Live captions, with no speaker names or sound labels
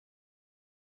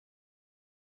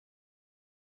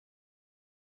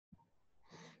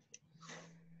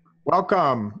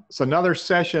Welcome. It's another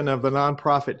session of the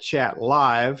Nonprofit Chat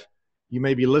Live. You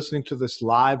may be listening to this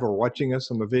live or watching us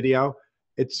on the video.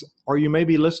 Or you may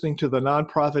be listening to the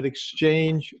Nonprofit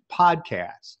Exchange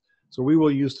podcast. So we will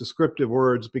use descriptive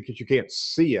words because you can't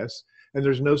see us, and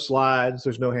there's no slides,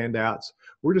 there's no handouts.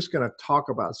 We're just going to talk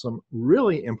about some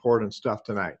really important stuff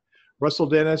tonight. Russell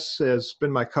Dennis has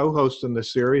been my co-host in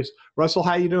this series. Russell,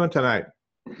 how you doing tonight?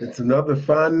 It's another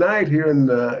fine night here in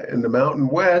the Mountain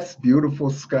West.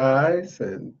 Beautiful skies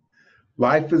and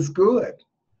life is good.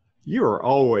 You are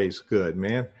always good,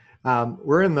 man.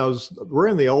 We're in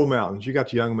the old mountains. You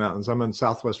got the young mountains. I'm in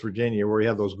Southwest Virginia where we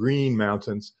have those green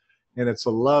mountains, and it's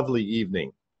a lovely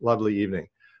evening. Lovely evening.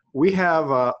 We have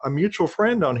a mutual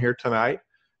friend on here tonight,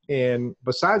 and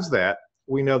besides that,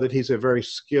 we know that he's a very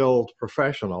skilled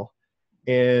professional,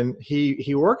 and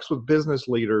he works with business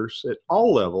leaders at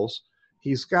all levels.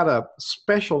 He's got a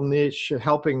special niche at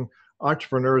helping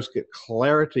entrepreneurs get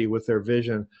clarity with their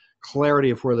vision, clarity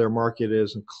of where their market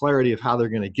is, and clarity of how they're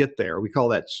going to get there. We call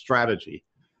that strategy.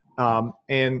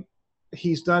 And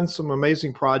he's done some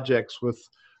amazing projects with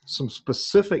some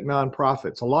specific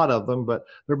nonprofits, a lot of them, but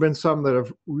there have been some that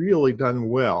have really done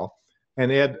well.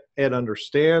 And Ed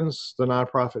understands the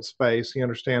nonprofit space. He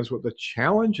understands what the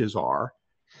challenges are,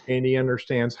 and he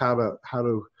understands how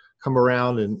to come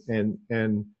around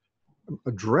and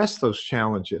address those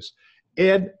challenges.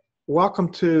 Ed,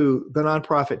 welcome to the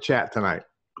Nonprofit Chat tonight.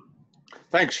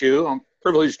 Thanks, Hugh. I'm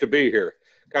privileged to be here.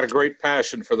 Got a great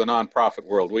passion for the nonprofit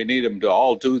world. We need them to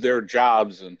all do their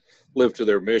jobs and live to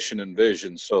their mission and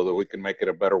vision so that we can make it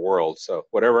a better world. So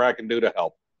whatever I can do to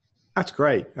help. That's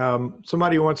great.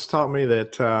 Somebody once taught me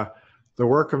that the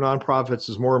work of nonprofits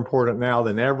is more important now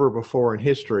than ever before in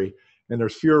history, and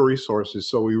there's fewer resources.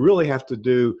 So we really have to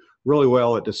do really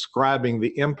well at describing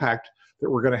the impact that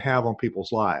we're going to have on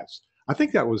people's lives. I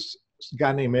think that was a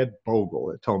guy named Ed Bogle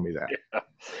that told me that.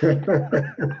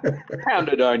 Yeah.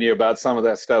 Pounded on you about some of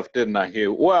that stuff, didn't I,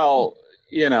 Hugh? Well,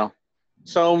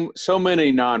 so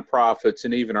many nonprofits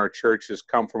and even our churches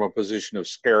come from a position of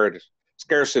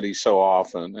scarcity so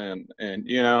often, and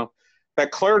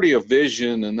that clarity of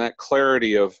vision and that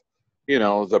clarity of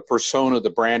the persona,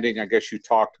 the branding. I guess you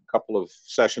talked a couple of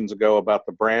sessions ago about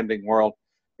the branding world.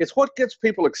 It's what gets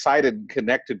people excited and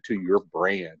connected to your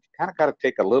brand. You kind of got to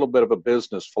take a little bit of a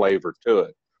business flavor to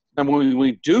it. And when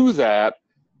we do that,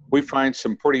 we find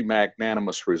some pretty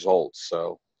magnanimous results.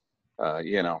 So,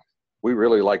 we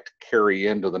really like to carry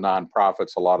into the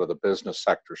nonprofits a lot of the business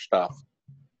sector stuff.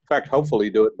 In fact, hopefully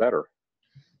do it better.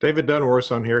 David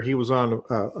Dunworth's on here. He was on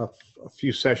a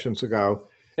few sessions ago.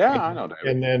 Yeah, I know David.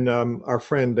 And then our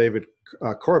friend David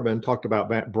Corbin talked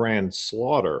about brand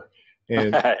slaughter.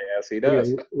 And yes, he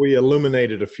does. We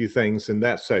illuminated a few things in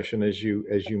that session, as you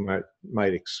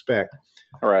might expect.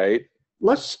 All right.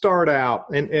 Let's start out,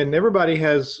 and everybody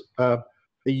has a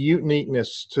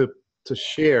uniqueness to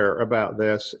share about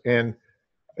this. And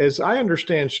as I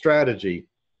understand strategy,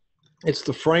 it's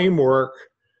the framework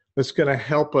that's going to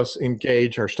help us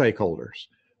engage our stakeholders.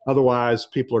 Otherwise,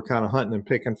 people are kind of hunting and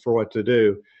picking for what to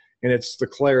do. And it's the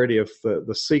clarity of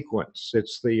the sequence.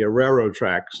 It's the railroad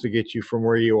tracks to get you from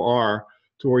where you are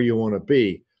to where you want to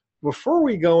be. Before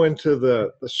we go into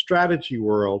the strategy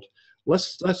world,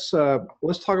 let's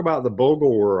talk about the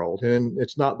Bogle world. And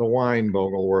it's not the wine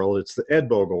Bogle world. It's the Ed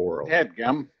Bogle world. Ed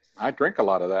gum. I drink a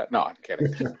lot of that. No, I'm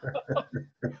kidding.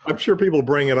 I'm sure people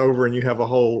bring it over, and you have a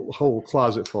whole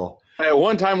closet full. At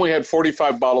one time, we had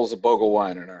 45 bottles of Bogle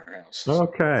wine in our house.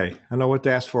 Okay, I know what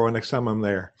to ask for next time I'm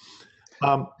there.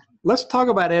 Let's talk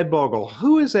about Ed Bogle.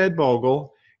 Who is Ed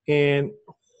Bogle, and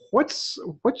what's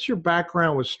your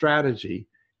background with strategy,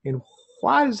 and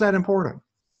why is that important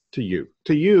to you?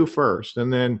 To you first,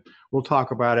 and then we'll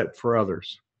talk about it for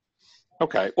others.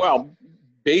 Okay. Well,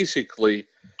 basically,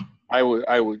 I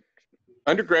would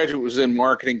undergraduate was in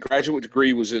marketing, graduate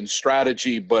degree was in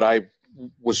strategy, but I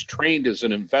was trained as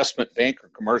an investment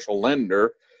banker, commercial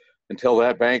lender, until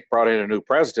that bank brought in a new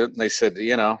president, and they said,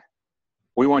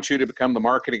 we want you to become the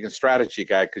marketing and strategy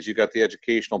guy because you got the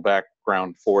educational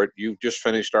background for it. You've just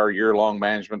finished our year-long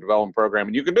management development program,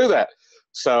 and you can do that.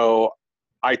 So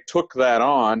I took that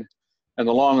on, and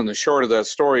the long and the short of that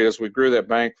story is we grew that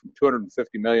bank from $250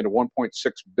 million to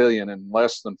 $1.6 billion in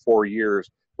less than 4 years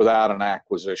without an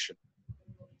acquisition.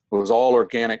 It was all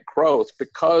organic growth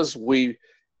because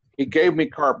he gave me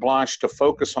carte blanche to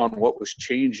focus on what was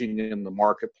changing in the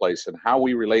marketplace and how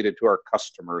we related to our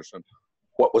customers and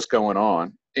what was going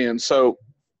on. And so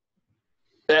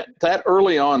that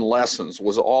early on lessons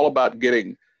was all about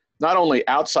getting not only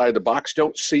outside the box,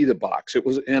 don't see the box. It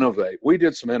was innovate. We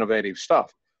did some innovative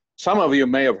stuff. Some of you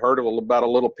may have heard about a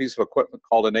little piece of equipment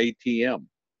called an ATM.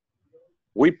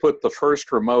 We put the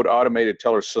first remote automated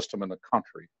teller system in the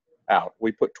country out.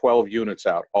 We put 12 units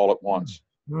out all at once.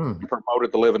 Mm.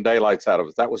 Promoted the living daylights out of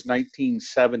it. That was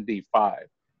 1975.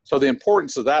 So the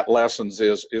importance of that lessons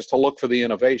is to look for the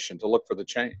innovation, to look for the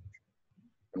change.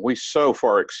 And we so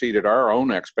far exceeded our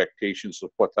own expectations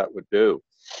of what that would do.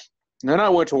 And then I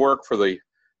went to work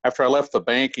after I left the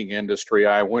banking industry,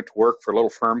 I went to work for a little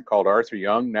firm called Arthur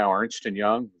Young, now Ernst &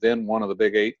 Young, then one of the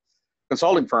big 8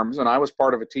 consulting firms. And I was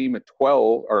part of a team of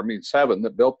 7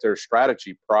 that built their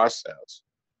strategy process.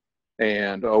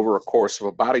 And over a course of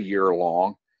about a year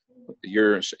long,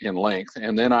 years in length.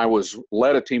 And then I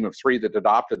led a team of 3 that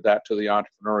adopted that to the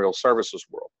entrepreneurial services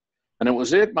world. And it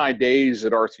was in my days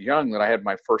at Arthur Young that I had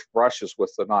my first brushes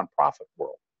with the nonprofit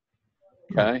world.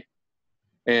 Okay.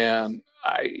 And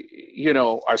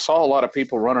I saw a lot of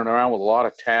people running around with a lot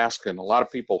of tasks and a lot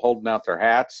of people holding out their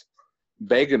hats,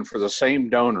 begging for the same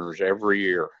donors every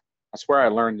year. That's where I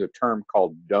learned the term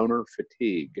called donor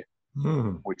fatigue.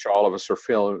 Which all of us are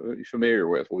familiar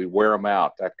with. We wear them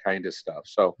out, that kind of stuff.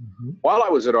 So while I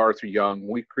was at Arthur Young,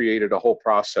 we created a whole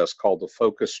process called the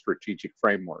Focus Strategic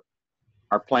Framework.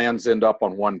 Our plans end up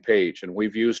on one page, and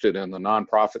we've used it in the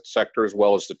nonprofit sector as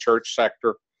well as the church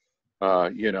sector.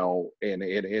 And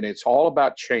it's all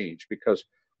about change, because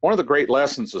one of the great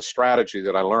lessons of strategy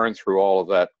that I learned through all of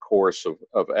that course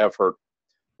of effort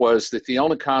was that the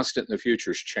only constant in the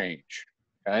future is change.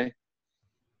 Okay.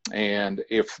 And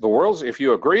if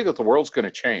you agree that the world's going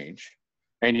to change,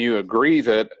 and you agree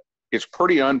that it's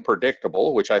pretty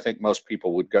unpredictable, which I think most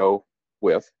people would go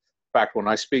with. In fact, when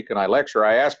I speak and I lecture,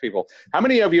 I ask people, how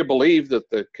many of you believe that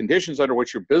the conditions under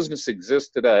which your business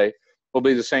exists today will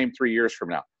be the same 3 years from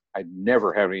now? I'd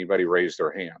never have anybody raise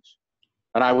their hands.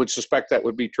 And I would suspect that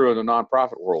would be true in the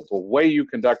nonprofit world. The way you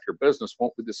conduct your business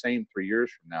won't be the same 3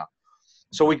 years from now.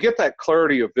 So we get that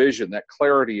clarity of vision, that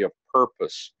clarity of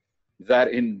purpose,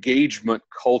 that engagement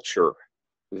culture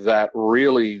that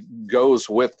really goes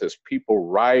with this. People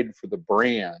ride for the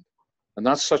brand. And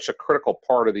that's such a critical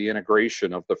part of the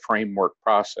integration of the framework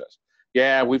process.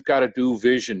 Yeah, we've got to do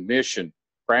vision, mission,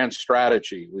 brand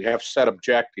strategy. We have set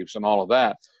objectives and all of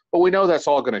that. But we know that's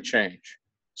all going to change.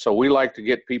 So we like to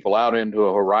get people out into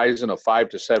a horizon of 5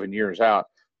 to 7 years out,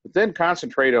 but then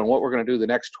concentrate on what we're going to do the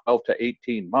next 12 to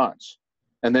 18 months.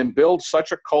 And then build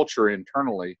such a culture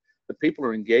internally that people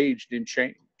are engaged in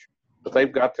change, that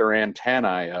they've got their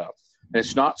antennae up. And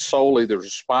it's not solely the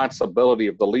responsibility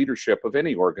of the leadership of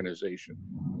any organization.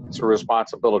 It's a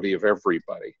responsibility of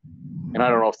everybody. And I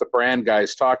don't know if the brand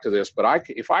guys talk to this, but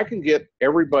if I can get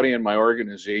everybody in my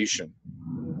organization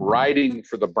riding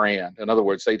for the brand, in other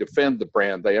words, they defend the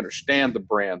brand, they understand the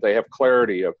brand, they have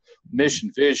clarity of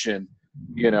mission, vision,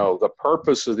 the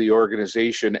purpose of the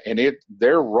organization and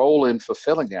their role in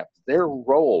fulfilling that, their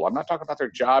role. I'm not talking about their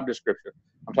job description.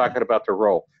 I'm talking about their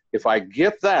role. If I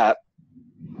get that,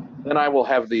 then I will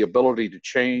have the ability to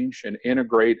change and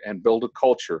integrate and build a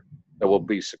culture that will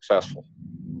be successful.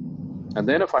 And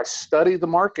then if I study the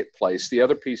marketplace, the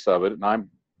other piece of it, and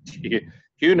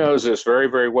Hugh knows this very,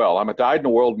 very well. I'm a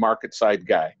dyed-in-the-world market side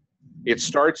guy. It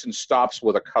starts and stops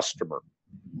with a customer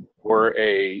or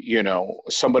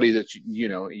somebody that,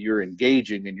 you're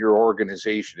engaging in your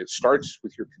organization. It starts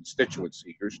with your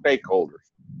constituency, your stakeholders.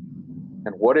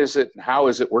 And what is it and how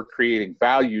is it we're creating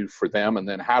value for them? And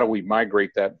then how do we migrate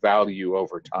that value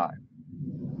over time?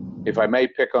 If I may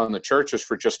pick on the churches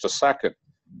for just a second,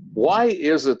 why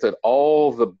is it that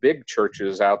all the big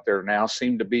churches out there now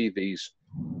seem to be these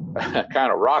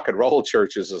kind of rock and roll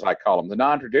churches, as I call them? The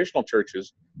non-traditional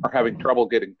churches are having trouble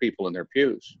getting people in their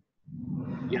pews.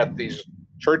 Yet these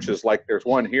churches, like there's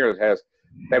one here that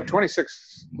they have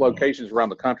 26 locations around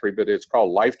the country, but it's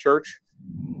called Life Church.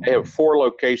 They have 4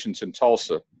 locations in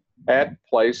Tulsa. That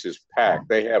place is packed.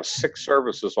 They have 6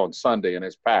 services on Sunday, and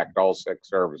it's packed, all 6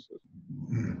 services.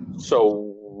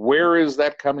 So where is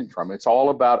that coming from? It's all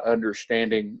about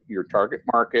understanding your target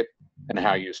market and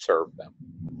how you serve them.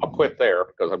 I'll quit there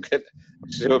because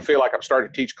I feel like I'm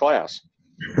starting to teach class.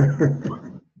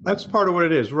 That's part of what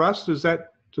it is. Russ, does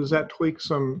that tweak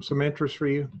some interest for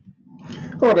you?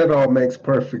 Oh, that all makes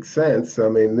perfect sense. I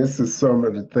mean, this is some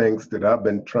of the things that I've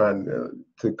been trying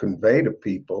to convey to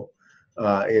people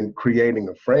in creating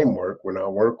a framework. When I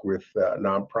work with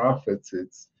nonprofits,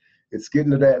 it's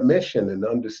getting to that mission and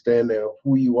understanding of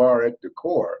who you are at the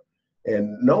core.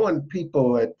 And knowing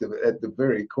people at the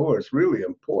very core is really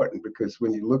important, because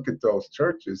when you look at those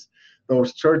churches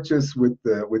with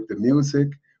the music,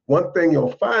 one thing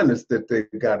you'll find is that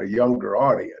they've got a younger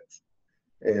audience.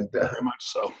 And very much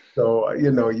so. So,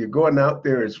 you're going out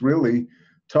there is really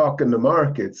talking to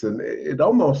markets, and it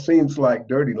almost seems like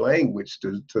dirty language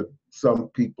to some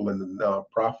people in the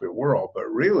nonprofit world, but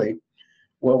really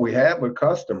what we have are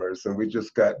customers, and we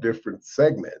just got different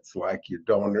segments, like your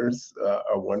donors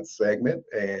are one segment,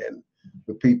 and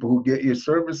the people who get your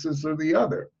services are the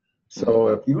other. So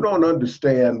if you don't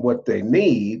understand what they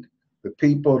need, the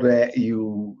people that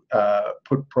you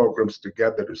put programs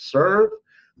together to serve,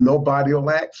 nobody will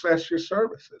access your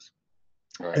services.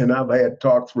 Right. And I've had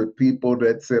talks with people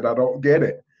that said, I don't get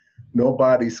it.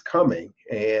 Nobody's coming.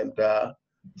 And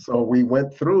so we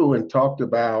went through and talked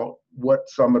about what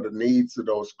some of the needs of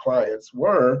those clients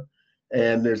were.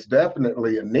 And there's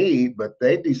definitely a need, but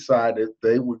they decided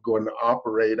they were going to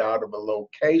operate out of a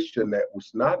location that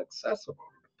was not accessible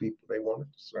to the people they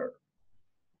wanted to serve.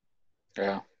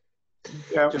 Yeah.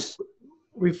 Yeah.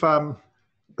 We've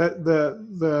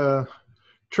the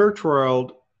church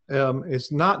world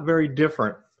is not very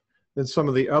different than some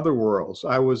of the other worlds.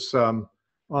 I was on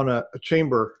a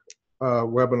chamber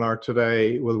webinar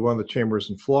today with one of the chambers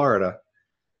in Florida,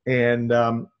 and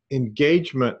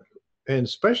engagement, and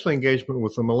especially engagement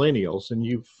with the millennials, and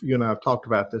you and I have talked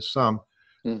about this some.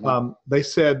 They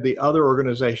said the other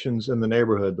organizations in the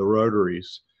neighborhood, the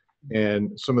Rotaries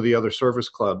and some of the other service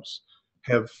clubs,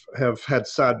 have had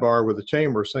sidebar with the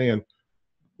chamber saying,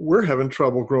 we're having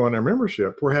trouble growing our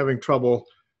membership. We're having trouble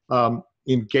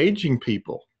engaging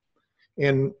people.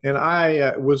 And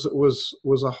I was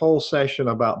a whole session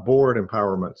about board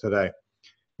empowerment today.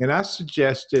 And I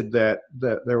suggested that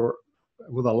there were,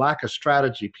 with a lack of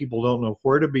strategy, people don't know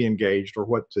where to be engaged or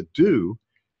what to do.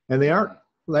 And they aren't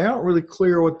really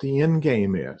clear what the end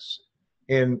game is.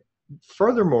 And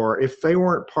furthermore, if they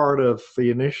weren't part of the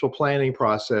initial planning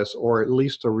process, or at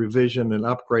least a revision and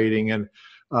upgrading and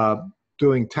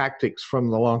doing tactics from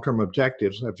the long-term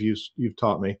objectives, you've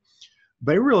taught me,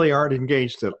 they really aren't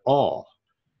engaged at all.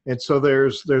 And so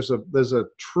there's a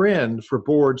trend for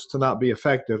boards to not be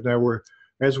effective. Now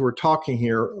as we're talking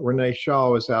here, Renee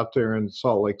Shaw is out there in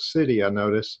Salt Lake City, I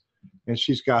noticed, and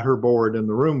she's got her board in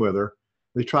the room with her.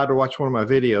 They tried to watch one of my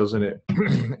videos, and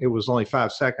it was only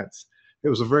 5 seconds. It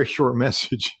was a very short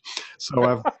message,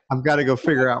 so I've got to go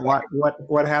figure out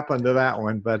what happened to that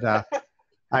one. But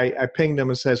I pinged him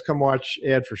and says, come watch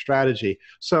Ed for strategy.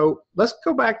 So let's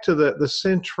go back to the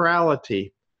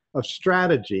centrality of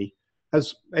strategy.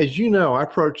 As you know, I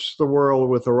approach the world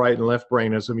with the right and left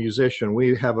brain as a musician.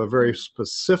 We have a very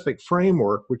specific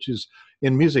framework, which is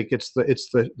in music, it's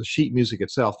the sheet music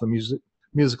itself, the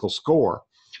musical score.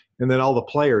 And then all the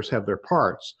players have their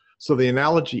parts. So the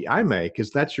analogy I make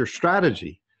is that's your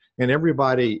strategy, and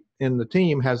everybody in the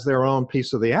team has their own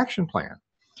piece of the action plan.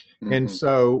 And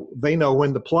so they know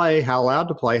when to play, how loud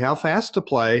to play, how fast to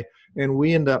play, and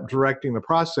we end up directing the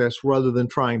process rather than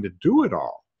trying to do it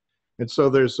all. And so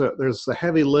there's the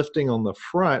heavy lifting on the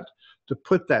front to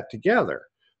put that together.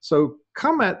 So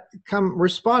come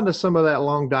respond to some of that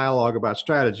long dialogue about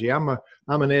strategy. I'm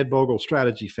an Ed Bogle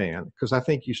strategy fan, because I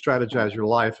think you strategize your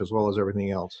life as well as everything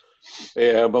else.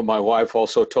 Yeah, but my wife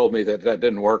also told me that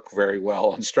didn't work very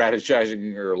well on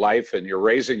strategizing your life and your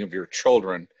raising of your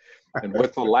children. And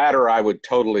with the latter, I would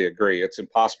totally agree. It's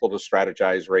impossible to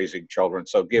strategize raising children,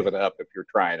 so give it up if you're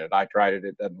trying it. I tried it,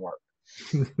 it doesn't work.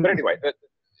 But anyway,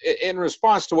 in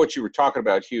response to what you were talking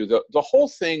about, Hugh, the whole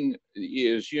thing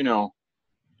is,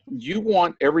 you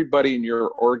want everybody in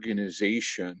your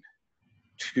organization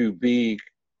to be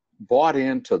bought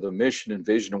into the mission and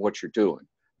vision of what you're doing.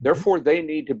 Therefore, they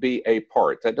need to be a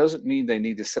part. That doesn't mean they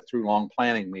need to sit through long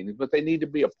planning meetings, but they need to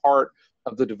be a part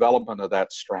of the development of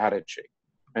that strategy.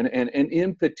 And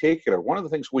in particular, one of the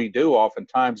things we do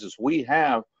oftentimes is we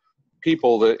have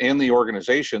people that in the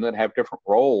organization that have different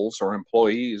roles, or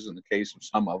employees in the case of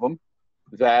some of them,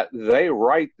 that they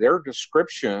write their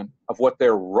description of what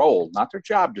their role, not their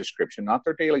job description, not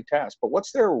their daily task, but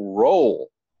what's their role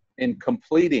in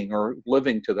completing or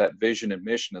living to that vision and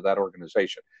mission of that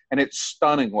organization. And it's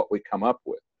stunning what we come up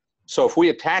with. So if we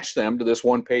attach them to this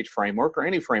one-page framework or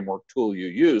any framework tool you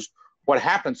use, what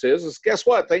happens is guess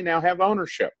what? They now have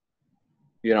ownership.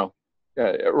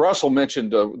 Russell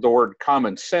mentioned the word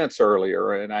common sense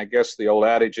earlier, and I guess the old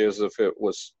adage is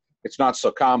it's not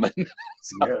so common.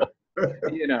 So,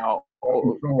 so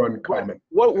uncommon.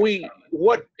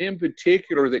 What in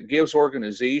particular that gives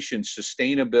organizations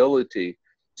sustainability,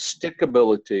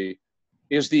 stickability,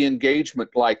 is the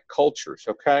engagement-like cultures,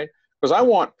 okay? Because I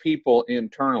want people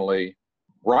internally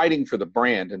writing for the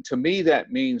brand, and to me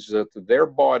that means that they're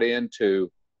bought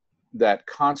into that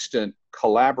constant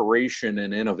collaboration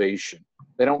and innovation.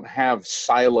 They don't have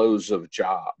silos of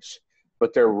jobs,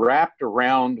 but they're wrapped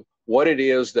around what it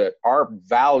is that our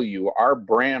value, our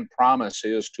brand promise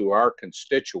is to our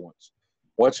constituents.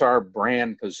 What's our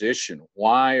brand position?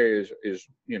 Why is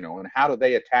and how do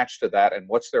they attach to that, and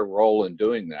what's their role in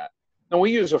doing that? And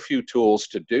we use a few tools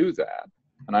to do that.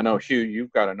 And I know, Hugh,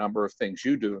 you've got a number of things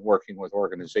you do in working with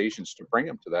organizations to bring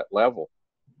them to that level.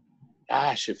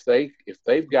 Gosh, if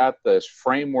they've got this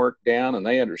framework down and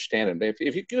they understand it,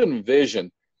 if you can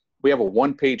envision, we have a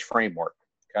one-page framework,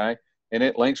 okay? And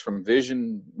it links from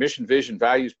vision, mission, vision,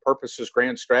 values, purposes,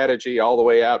 grand strategy, all the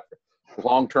way out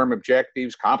long-term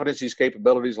objectives, competencies,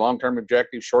 capabilities, long-term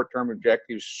objectives, short-term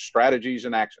objectives, strategies,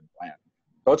 and action plan.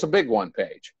 So it's a big one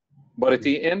page. But at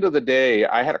the end of the day,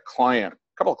 I had a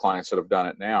couple of clients that have done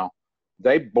it now.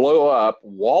 They blow up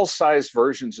wall-sized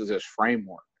versions of this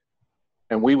framework.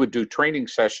 And we would do training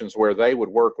sessions where they would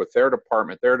work with their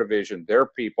department, their division, their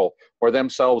people, or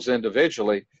themselves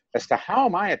individually as to how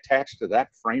am I attached to that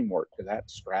framework, to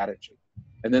that strategy.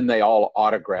 And then they all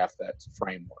autograph that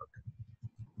framework.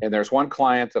 And there's one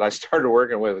client that I started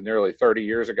working with nearly 30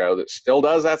 years ago that still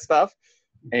does that stuff.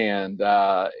 And,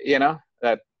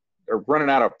 that they're running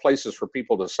out of places for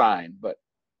people to sign. But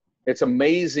it's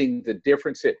amazing the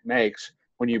difference it makes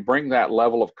when you bring that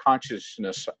level of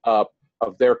consciousness up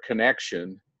of their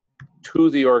connection to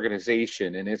the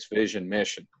organization and its vision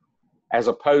mission, as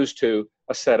opposed to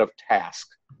a set of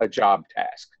tasks, a job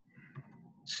task.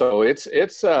 So it's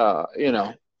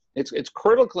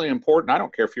critically important. I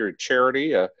don't care if you're a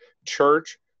charity, a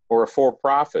church, or a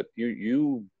for-profit.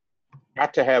 You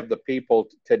got to have the people.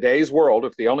 Today's world,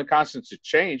 if the only constant is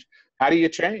change, how do you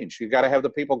change? You got to have the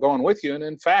people going with you. And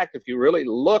in fact, if you really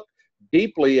look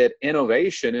deeply at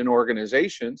innovation in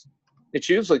organizations, it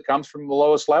usually comes from the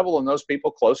lowest level and those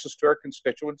people closest to our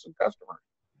constituents and customers.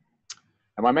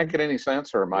 Am I making any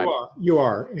sense, or am I? You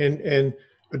are. And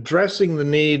addressing the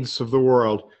needs of the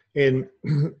world. And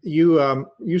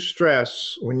you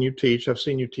stress when you teach, I've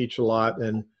seen you teach a lot,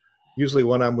 and usually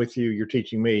when I'm with you, you're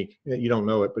teaching me. You don't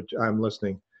know it, but I'm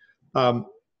listening.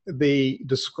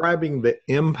 Describing the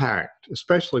impact,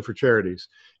 especially for charities.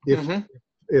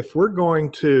 If we're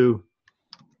going to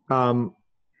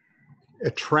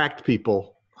attract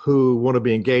people who want to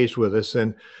be engaged with us,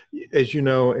 and as you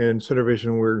know, in Center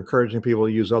Vision, we're encouraging people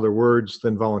to use other words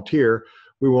than volunteer.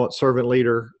 We want servant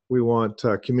leader, we want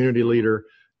community leader,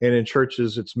 and in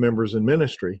churches, it's members in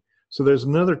ministry. So there's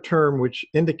another term which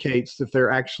indicates that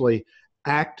they're actually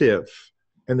active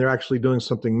and they're actually doing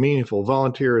something meaningful.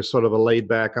 Volunteer is sort of a laid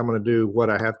back, I'm going to do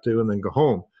what I have to and then go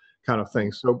home kind of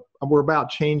thing. So we're about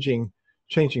changing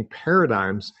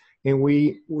paradigms, and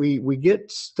we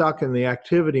get stuck in the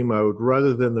activity mode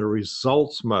rather than the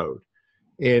results mode.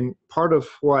 And part of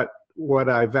what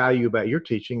I value about your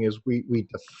teaching is we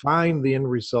define the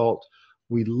end result,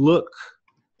 we look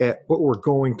at what we're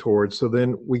going towards, so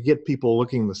then we get people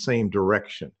looking the same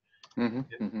direction.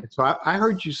 So I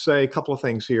heard you say a couple of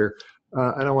things here,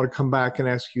 and I want to come back and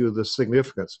ask you the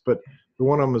significance, but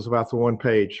one of them is about the one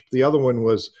page. The other one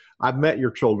was, I've met your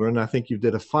children. I think you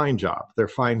did a fine job. They're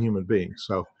fine human beings.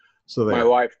 So my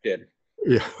wife did.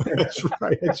 Yeah, that's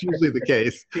right. It's usually the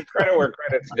case. Credit where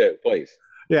credit's due, please.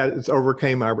 Yeah, it's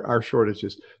overcame our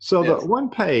shortages. So yes. The one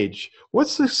page,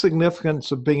 what's the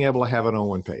significance of being able to have it on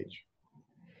one page?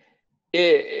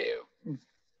 There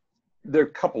are a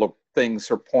couple of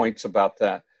things or points about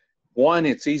that. One,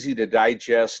 it's easy to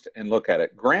digest and look at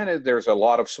it. Granted, there's a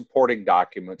lot of supporting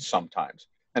documents sometimes.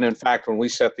 And in fact, when we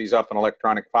set these up in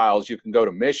electronic files, you can go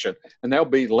to Mission, and there'll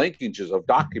be linkages of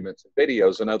documents, and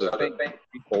videos, and other things for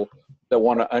people that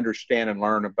want to understand and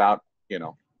learn about,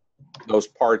 those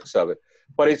parts of it.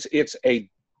 But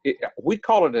we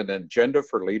call it an agenda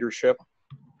for leadership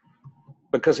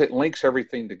because it links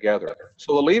everything together.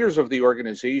 So the leaders of the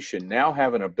organization now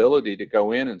have an ability to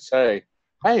go in and say,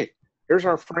 hey, here's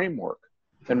our framework.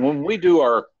 And when we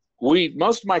do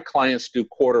most of my clients do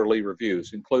quarterly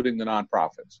reviews, including the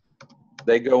nonprofits.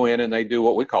 They go in and they do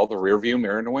what we call the rear view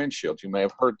mirror and the windshield. You may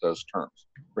have heard those terms.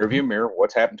 Rear view mirror,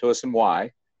 what's happened to us and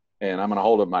why. And I'm going to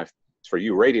hold up for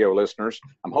you radio listeners,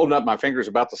 I'm holding up my fingers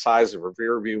about the size of a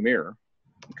rear view mirror.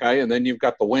 Okay. And then you've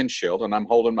got the windshield, and I'm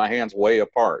holding my hands way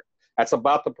apart. That's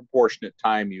about the proportionate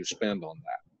time you spend on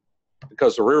that.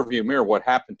 Because the rear view mirror, what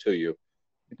happened to you,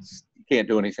 you can't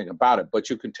do anything about it, but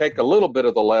you can take a little bit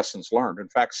of the lessons learned. In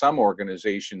fact, some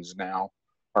organizations now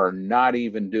are not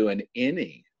even doing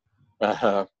any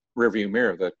rearview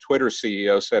mirror. The Twitter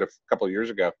CEO said a couple of years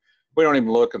ago, we don't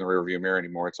even look in the rearview mirror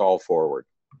anymore. It's all forward.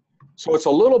 So it's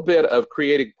a little bit of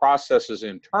creating processes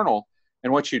internal.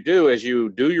 And what you do is you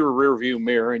do your rearview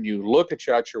mirror and you look at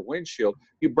your windshield,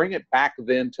 you bring it back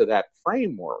then to that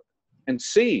framework and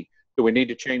see, do we need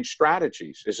to change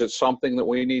strategies? Is it something that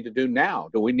we need to do now?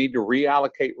 Do we need to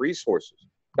reallocate resources?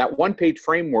 That one-page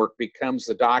framework becomes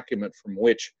the document from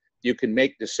which you can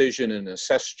make decision and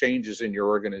assess changes in your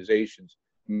organizations,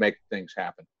 make things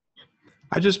happen.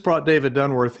 I just brought David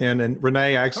Dunworth in, and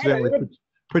Renee, I accidentally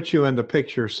put you in the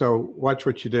picture, so watch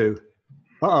what you do.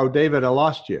 Uh-oh, David, I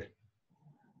lost you.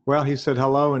 Well, he said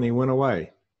hello, and he went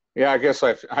away. Yeah, I guess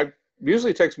I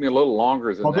usually takes me a little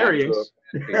longer than that. There he is.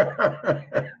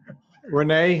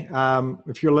 Renee,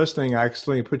 if you're listening, I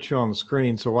accidentally put you on the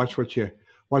screen, so watch what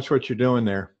you're doing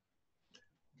there.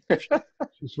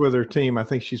 She's with her team. I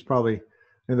think she's probably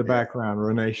in the background.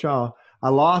 Renee Shaw. I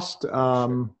lost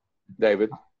David.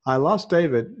 I lost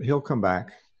David. He'll come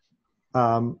back.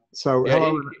 So yeah,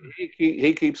 hello,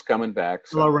 he keeps coming back.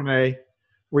 So. Hello, Renee.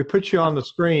 We put you on the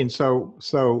screen, so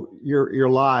you're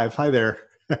live. Hi there.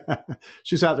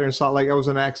 She's out there in Salt Lake. It was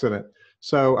an accident.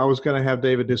 So I was going to have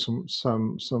David do some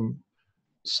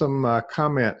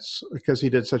comments because he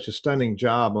did such a stunning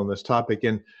job on this topic,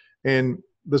 and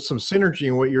there's some synergy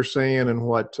in what you're saying and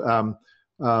what,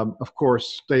 of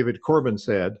course, David Corbin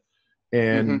said,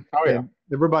 and, and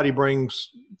everybody brings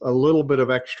a little bit of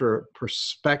extra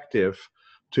perspective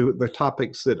to the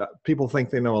topics that people think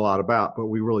they know a lot about, but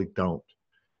we really don't.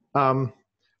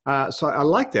 So I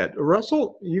like that.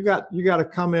 Russell, you got a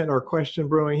comment or a question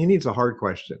brewing? He needs a hard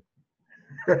question.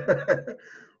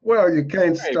 Well, you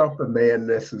can't stop a man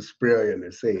that's as brilliant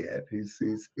as Ed. He's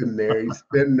been there. He's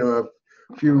been a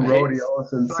few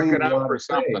rodeos and seen a lot of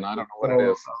something. things. I don't know what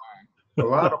it is. A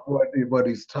lot of what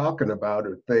he's talking about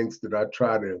are things that I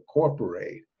try to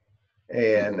incorporate,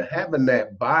 and having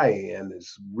that buy-in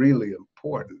is really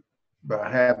important by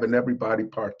having everybody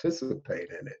participate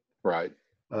in it. Right.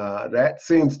 That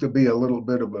seems to be a little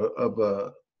bit of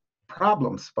a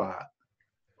problem spot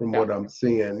from what I'm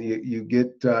seeing. You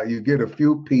get a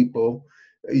few people.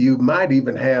 You might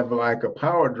even have like a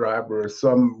power driver or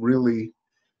some really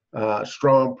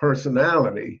strong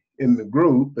personality in the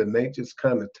group, and they just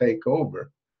kind of take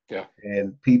over. Yeah.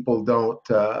 And people don't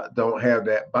have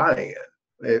that buy-in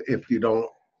if you don't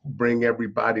bring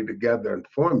everybody together and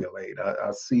formulate.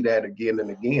 I see that again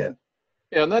and again.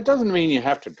 Yeah, and that doesn't mean you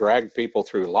have to drag people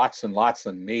through lots and lots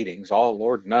of meetings. All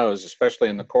Lord knows, especially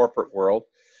in the corporate world,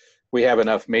 we have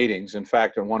enough meetings. In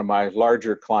fact, in one of my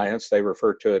larger clients, they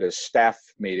refer to it as staff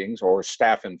meetings, or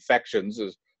staff infections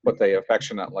is what they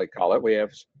affectionately call it. We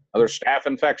have another staff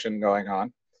infection going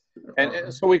on.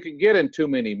 And so we can get in too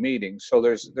many meetings. So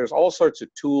there's all sorts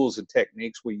of tools and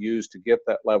techniques we use to get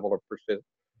that level of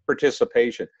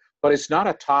participation. But it's not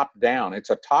a top-down. It's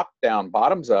a top-down,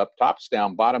 bottoms-up,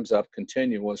 tops-down, bottoms-up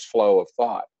continuous flow of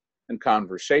thought and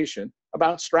conversation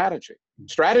about strategy.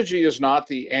 Strategy is not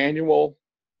the annual,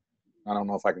 I don't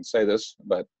know if I can say this,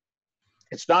 but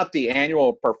it's not the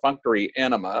annual perfunctory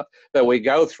enema that we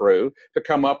go through to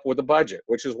come up with a budget,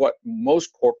 which is what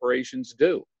most corporations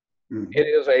do. Mm-hmm. It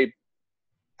is a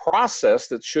process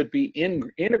that should be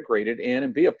integrated in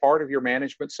and be a part of your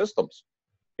management systems.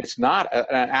 It's not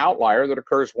an outlier that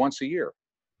occurs once a year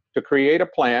to create a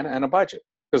plan and a budget,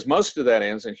 because most of that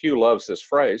ends, and Hugh loves this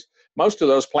phrase, most of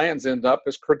those plans end up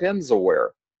as credenzaware.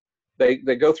 They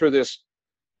go through this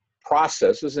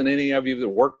processes, and any of you that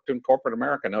worked in corporate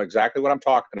America know exactly what I'm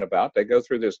talking about. They go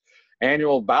through this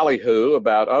annual ballyhoo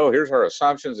about, oh, here's our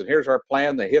assumptions and here's our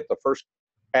plan. They hit the first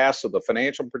pass of the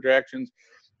financial projections,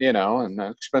 you know, and the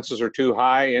expenses are too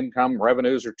high, income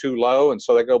revenues are too low, and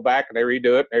so they go back and they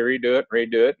redo it,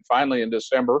 and finally in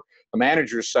December, the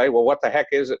managers say, well, what the heck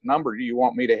is it number do you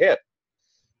want me to hit?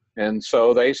 And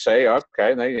so they say,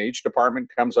 okay, each department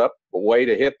comes up with a way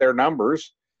to hit their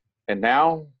numbers, and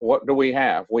now what do we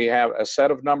have? We have a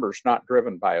set of numbers not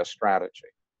driven by a strategy.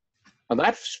 And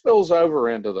that spills over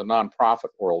into the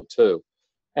nonprofit world too.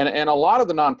 And a lot of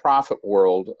the nonprofit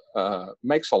world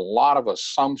makes a lot of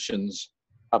assumptions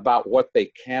about what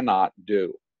they cannot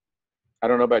do. I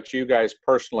don't know about you guys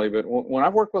personally, but when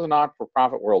I've worked with the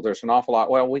non-for-profit world, there's an awful lot,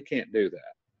 well, we can't do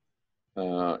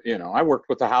that. You know, I worked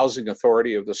with the housing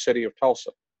authority of the city of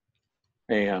Tulsa.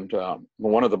 And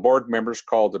one of the board members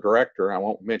called the director, I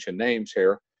won't mention names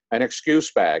here, an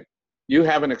excuse bag. You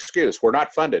have an excuse. We're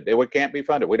not funded. We can't be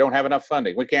funded. We don't have enough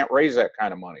funding. We can't raise that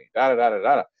kind of money.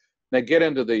 They get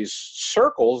into these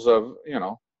circles of, you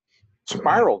know,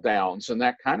 spiral downs and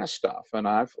that kind of stuff. And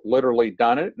I've literally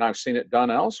done it, and I've seen it done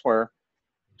elsewhere,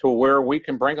 to where we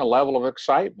can bring a level of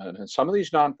excitement. And some of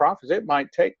these nonprofits, it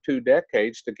might take 2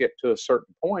 decades to get to a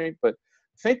certain point, but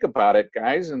think about it,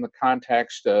 guys, in the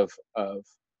context of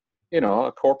you know,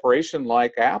 a corporation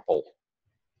like Apple.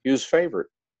 Hugh's favorite.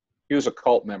 Hugh's a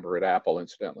cult member at Apple,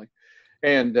 incidentally.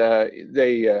 And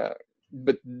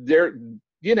but they're,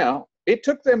 you know, it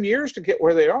took them years to get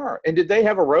where they are. And did they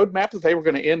have a roadmap that they were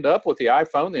going to end up with the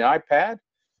iPhone, the iPad,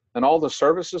 and all the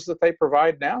services that they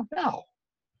provide now? No.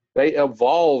 They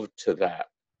evolved to that.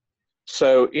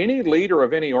 So any leader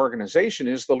of any organization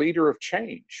is the leader of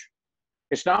change.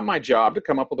 It's not my job to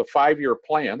come up with a 5-year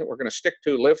plan that we're going to stick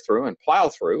to, live through, and plow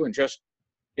through and just,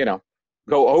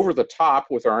 go over the top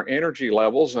with our energy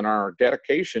levels and our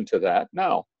dedication to that.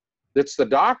 No, it's the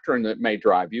doctrine that may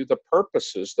drive you. The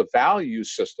purposes, the value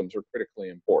systems are critically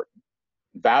important.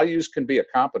 Values can be a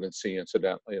competency,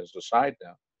 incidentally, as a side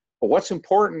note. But what's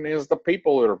important is the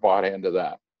people that are bought into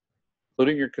that,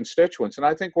 including your constituents. And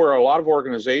I think where a lot of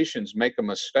organizations make a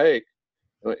mistake,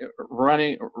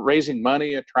 raising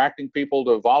money, attracting people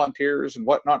to volunteers and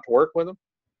whatnot to work with them,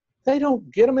 they don't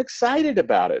get them excited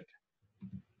about it.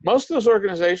 Most of those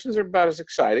organizations are about as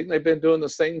exciting. They've been doing the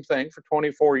same thing for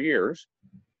 24 years.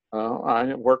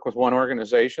 I work with one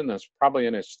organization that's probably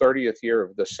in its 30th year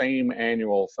of the same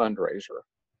annual fundraiser.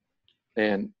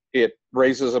 And it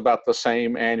raises about the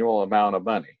same annual amount of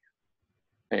money.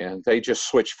 And they just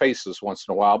switch faces once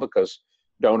in a while because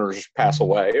donors pass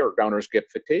away or donors get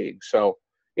fatigued. So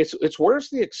it's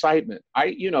where's the excitement?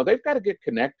 They've got to get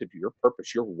connected to your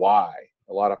purpose, your why.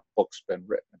 A lot of books been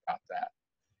written about that.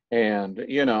 And,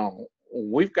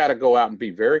 we've got to go out and be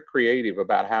very creative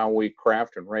about how we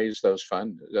craft and raise those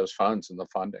funds and the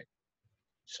funding.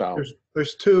 So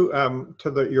there's two,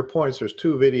 your points, there's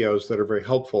two videos that are very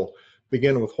helpful.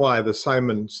 Begin with why, the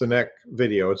Simon Sinek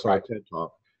video, it's on right. TED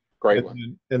Talk. Great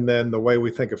one. And then The Way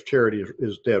We Think of Charity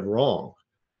is Dead Wrong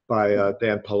by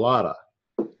Dan Pallotta.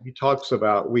 He talks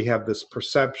about we have this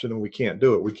perception and we can't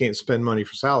do it. We can't spend money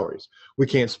for salaries. We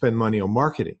can't spend money on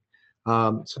marketing.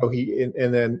 There's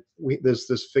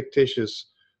this fictitious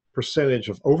percentage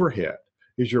of overhead.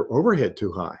 Is your overhead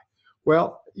too high?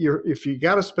 Well, if you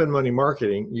got to spend money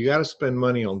marketing, you got to spend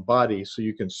money on bodies so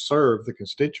you can serve the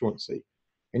constituency,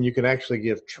 and you can actually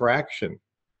give traction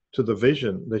to the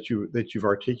vision that you've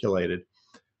articulated.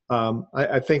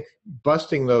 I think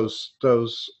busting those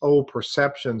old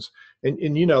perceptions, and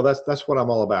that's what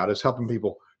I'm all about, is helping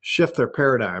people shift their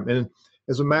paradigm. And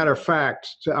as a matter of fact,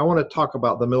 I want to talk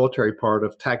about the military part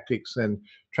of tactics and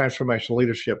transformational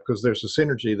leadership, because there's a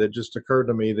synergy that just occurred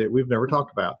to me that we've never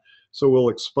talked about. So we'll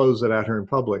expose it out here in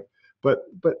public. But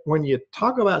when you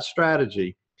talk about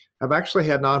strategy, I've actually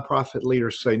had nonprofit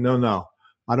leaders say, no,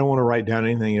 I don't want to write down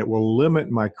anything. It will limit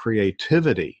my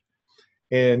creativity.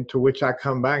 And to which I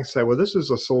come back and say, well, this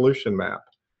is a solution map.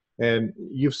 And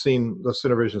you've seen the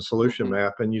CenterVision solution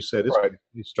map, and you said it's right.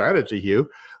 Strategy, Hugh.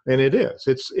 And it is.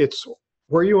 It's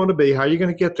where you want to be, how you're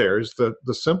going to get there is the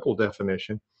simple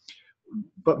definition.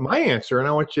 But my answer, and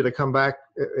I want you to come back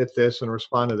at this and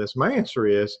respond to this, my answer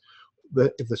is the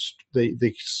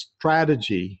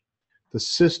strategy, the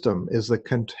system is the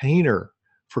container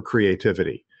for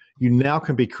creativity. You now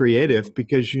can be creative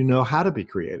because you know how to be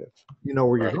creative. You know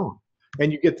where you're going.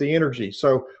 And you get the energy.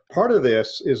 So part of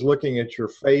this is looking at your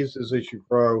phases as you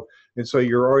grow, and so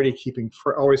you're already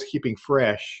always keeping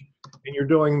fresh. And you're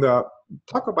doing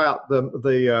talk about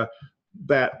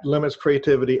that limits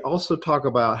creativity. Also talk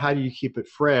about how do you keep it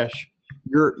fresh.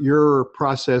 Your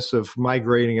process of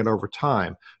migrating it over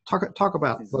time. Talk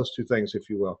about those two things, if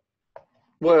you will.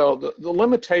 Well, the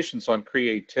limitations on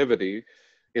creativity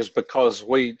is because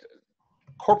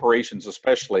corporations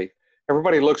especially.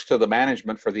 Everybody looks to the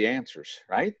management for the answers,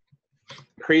 right?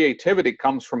 Creativity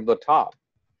comes from the top,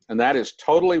 and that is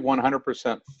totally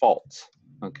 100% false,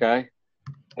 okay?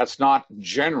 That's not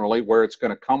generally where it's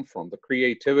going to come from. The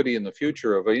creativity in the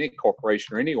future of any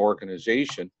corporation or any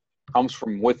organization comes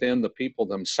from within the people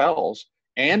themselves,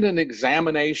 and an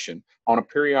examination on a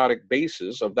periodic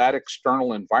basis of that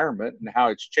external environment and how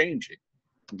it's changing,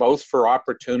 both for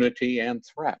opportunity and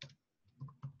threat,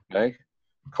 okay?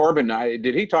 Corbin,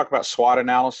 did he talk about SWOT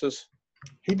analysis?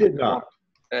 He did not.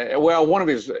 Well,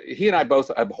 he and I both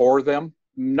abhor them,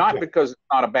 not because it's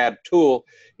not a bad tool.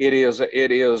 It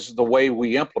is the way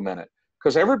we implement it.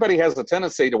 Because everybody has the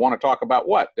tendency to want to talk about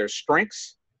what? Their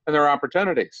strengths and their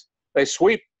opportunities. They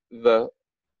sweep the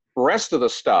rest of the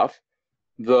stuff,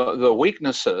 the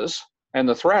weaknesses and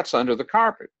the threats under the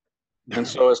carpet. And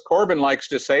so, as Corbin likes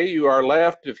to say, you are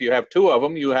left, if you have two of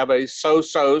them, you have a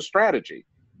so-so strategy,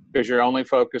 because you're only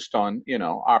focused on,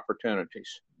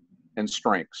 opportunities and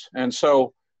strengths. And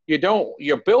so you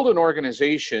build an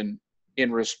organization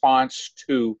in response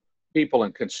to people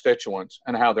and constituents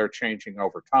and how they're changing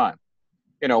over time.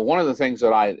 One of the things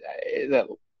that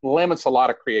limits a lot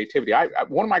of creativity,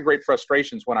 one of my great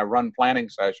frustrations when I run planning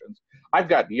sessions, I've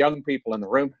got young people in the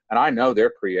room and I know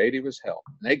they're creative as hell.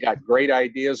 And they got great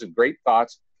ideas and great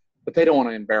thoughts, but they don't want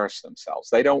to embarrass themselves.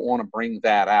 They don't want to bring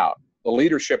that out. The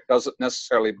leadership doesn't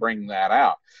necessarily bring that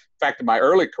out. In fact, in my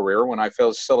early career, when I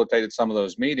facilitated some of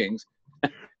those meetings,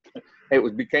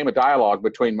 became a dialogue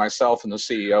between myself and the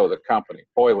CEO of the company.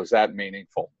 Boy, was that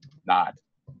meaningful. Not.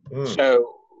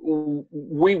 So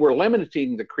we were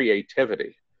limiting the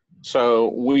creativity. So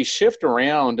we shift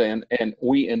around and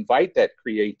we invite that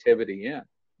creativity in.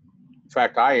 In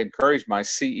fact, I encourage my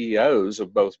CEOs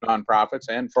of both nonprofits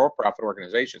and for-profit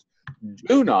organizations,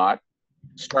 do not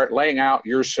start laying out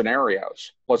your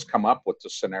scenarios. Let's come up with the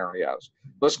scenarios.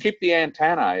 Let's keep the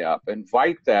antennae up.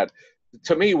 Invite that.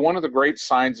 To me, one of the great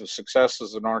signs of success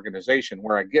as an organization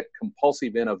where I get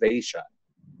compulsive innovation,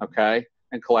 okay,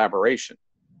 and collaboration.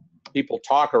 People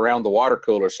talk around the water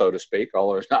cooler, so to speak,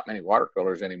 although there's not many water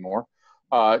coolers anymore,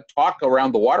 talk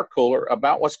around the water cooler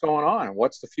about what's going on and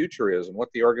what's the future is and what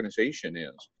the organization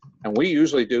is. And we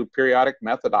usually do periodic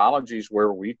methodologies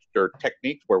or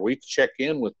techniques where we check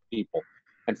in with people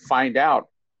and find out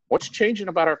what's changing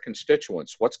about our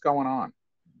constituents, what's going on.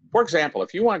 For example,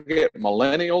 if you want to get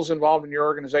millennials involved in your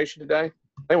organization today,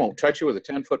 they won't touch you with a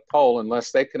 10-foot pole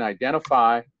unless they can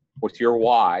identify with your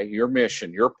why, your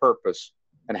mission, your purpose,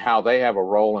 and how they have a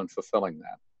role in fulfilling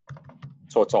that.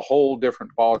 So it's a whole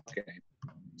different ballgame.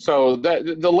 So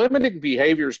the limiting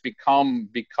behaviors become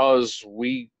because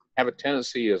we have a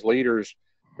tendency as leaders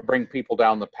to bring people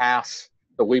down the paths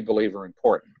that we believe are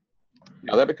important.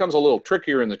 Now that becomes a little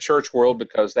trickier in the church world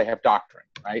because they have doctrine,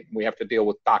 right? We have to deal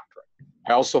with doctrine.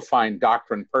 I also find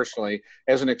doctrine personally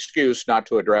as an excuse not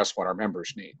to address what our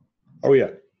members need. Oh yeah.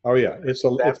 Oh yeah, it's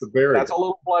a barrier. That's a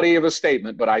little bloody of a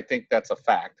statement, but I think that's a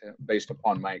fact based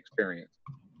upon my experience.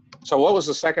 So what was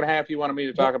the second half you wanted me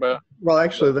to talk about? Well,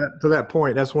 actually, to that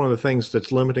point, that's one of the things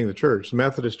that's limiting the church. The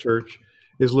Methodist Church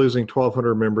is losing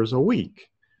 1,200 members a week,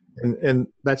 and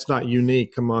that's not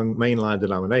unique among mainline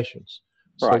denominations.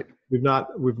 So right. We've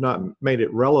not made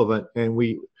it relevant, and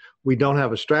we don't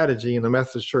have a strategy. And the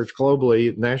Methodist Church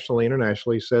globally, nationally,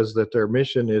 internationally, says that their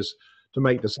mission is to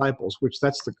make disciples, which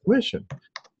that's the commission.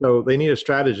 So they need a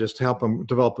strategist to help them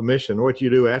develop a mission. What do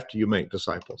you do after you make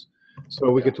disciples?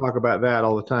 So we could talk about that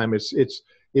all the time.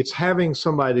 It's having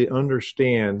somebody that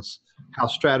understands how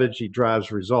strategy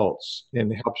drives results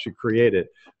and helps you create it.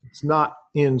 It's not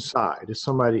inside. It's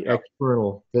somebody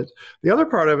external. The other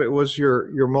part of it was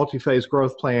your multi-phase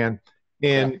growth plan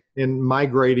and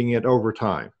migrating it over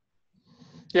time.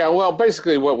 Yeah, well,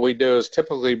 basically what we do is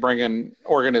typically bring an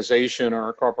organization or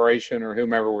a corporation or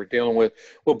whomever we're dealing with.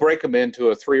 We'll break them into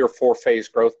a 3 or 4 phase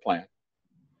growth plan.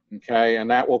 Okay, and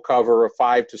that will cover a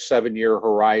 5 to 7 year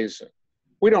horizon.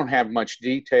 We don't have much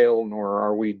detail, nor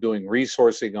are we doing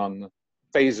resourcing on the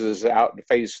phases out to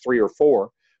phase 3 or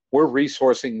 4. We're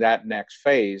resourcing that next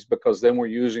phase because then we're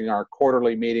using our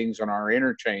quarterly meetings and our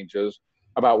interchanges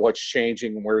about what's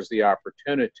changing and where's the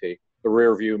opportunity, the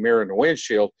rear view mirror and the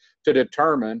windshield, to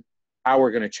determine how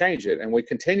we're going to change it. And we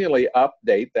continually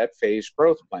update that phase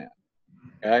growth plan.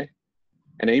 Okay.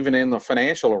 And even in the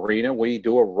financial arena, we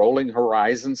do a rolling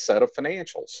horizon set of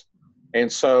financials.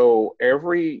 And so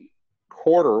every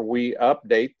quarter we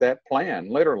update that plan,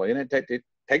 literally, and it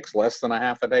takes less than a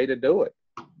half a day to do it.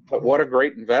 But what a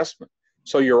great investment.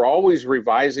 So you're always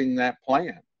revising that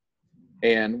plan.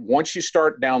 And once you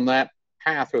start down that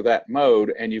path or that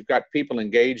mode, and you've got people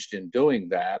engaged in doing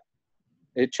that,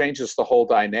 it changes the whole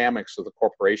dynamics of the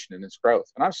corporation and its growth.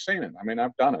 And I've seen it. I mean,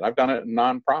 I've done it. I've done it in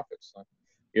nonprofits.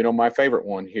 You know, my favorite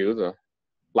one, Hugh, the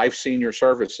Life Senior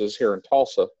Services here in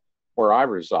Tulsa, where I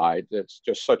reside. It's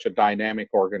just such a dynamic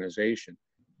organization.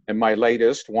 And my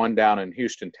latest one down in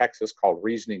Houston, Texas, called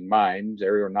Reasoning Minds.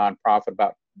 They're a nonprofit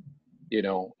about,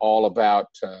 all about,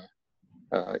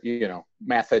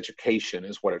 math education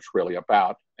is what it's really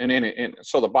about. And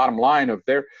so the bottom line of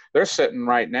they're sitting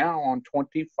right now on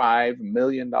 $25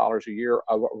 million a year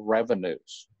of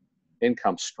revenues,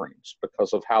 income streams,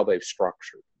 because of how they've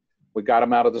structured. We got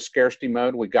them out of the scarcity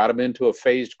mode. We got them into a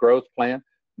phased growth plan.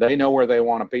 They know where they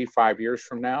want to be 5 years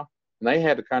from now. And they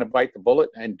had to kind of bite the bullet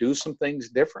and do some things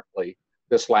differently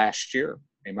this last year.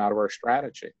 Came out of our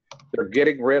strategy. They're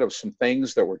getting rid of some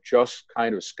things that were just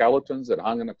kind of skeletons that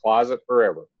hung in the closet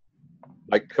forever,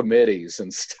 like committees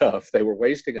and stuff. They were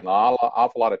wasting an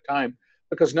awful lot of time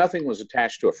because nothing was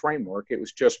attached to a framework. It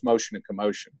was just motion and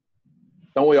commotion.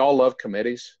 Don't we all love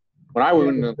committees? When I was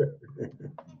in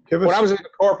the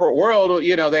corporate world,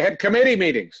 they had committee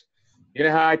meetings. You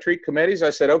know how I treat committees? I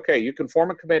said, okay, you can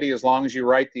form a committee as long as you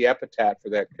write the epitaph for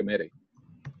that committee.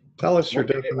 Tell us your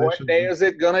definition. What day is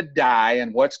it going to die,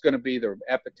 and what's going to be the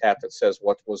epitaph that says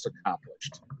what was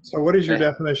accomplished? So what is your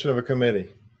definition of a committee?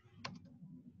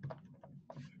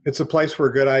 It's a place where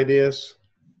good ideas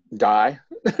die.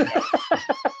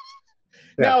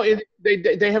 No,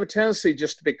 they have a tendency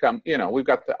just to become, we've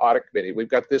got the audit committee, we've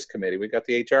got this committee, we've got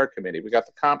the HR committee, we've got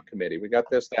the comp committee, we got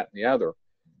this, that, and the other.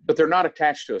 but they're not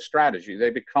attached to a strategy. They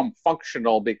become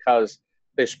functional because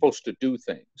they're supposed to do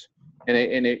things.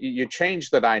 And you change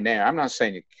the dynamic. I'm not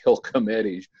saying you kill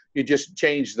committees. You just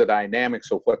change the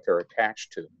dynamics of what they're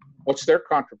attached to. What's their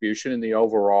contribution in the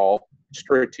overall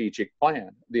strategic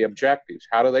plan, the objectives?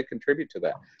 How do they contribute to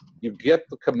that? You get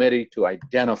the committee to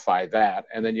identify that,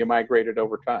 and then you migrate it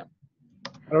over time.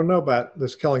 I don't know about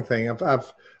this killing thing.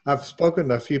 I've spoken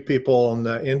to a few people on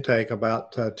the intake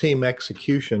about team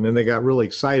execution, and they got really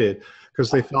excited because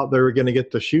they thought they were going to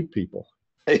get to shoot people.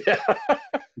 Yeah.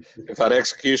 I thought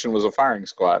execution was a firing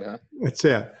squad, huh? That's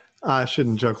it. I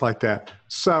shouldn't joke like that.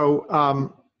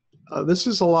 So this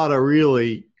is a lot of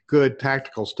really good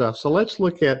tactical stuff. So let's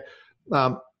look at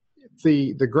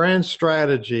the grand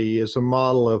strategy is a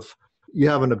model of you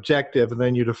have an objective and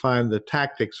then you define the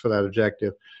tactics for that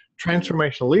objective.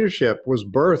 Transformational leadership was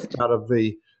birthed out of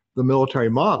the military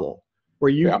model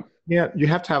where you have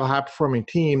to have a high-performing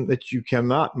team that you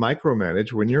cannot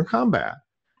micromanage when you're in combat.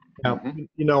 Now,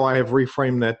 you know, I have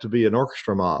reframed that to be an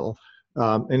orchestra model.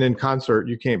 And in concert,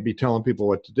 you can't be telling people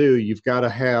what to do. You've got to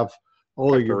have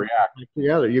all of your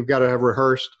together. You've got to have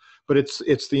rehearsed, but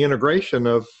it's the integration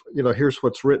of, you know, here's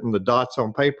what's written, the dots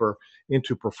on paper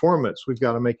into performance. We've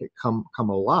got to make it come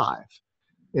alive.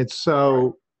 And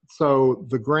so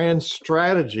the grand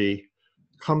strategy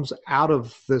comes out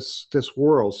of this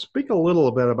world. Speak a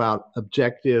little bit about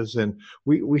objectives. And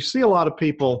we see a lot of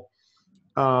people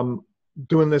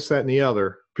doing this, that, and the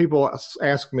other. People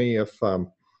ask me if,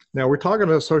 now we're talking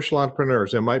to social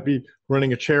entrepreneurs. It might be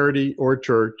running a charity or a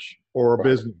church or a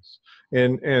business.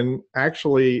 And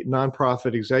actually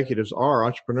nonprofit executives are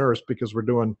entrepreneurs because we're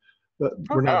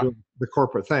not doing the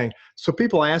corporate thing. So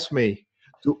people ask me,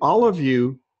 do all of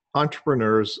you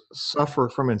entrepreneurs suffer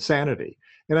from insanity?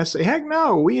 And I say, heck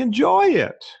no, we enjoy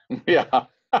it. Yeah.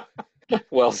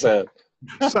 Well said.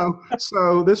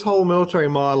 So this whole military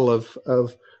model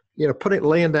of you know,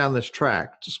 laying down this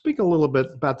track. To speak a little bit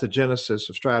about the genesis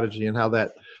of strategy and how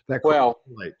that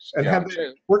relates, and have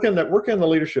work in the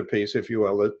leadership piece, if you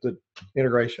will, the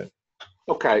integration.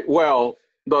 Okay. Well,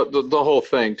 the whole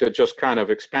thing, to just kind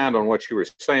of expand on what you were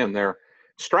saying there,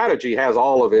 strategy has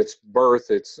all of its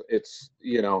birth. It's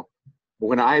you know,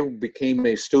 when I became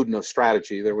a student of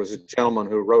strategy, there was a gentleman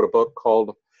who wrote a book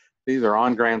called either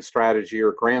On Grand Strategy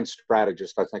or Grand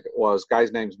Strategist, I think it was.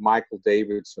 Guy's name's Michael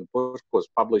Davidson. Book was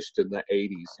published in the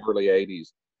 80s, early 80s.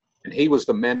 And he was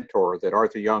the mentor that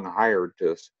Arthur Young hired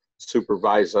to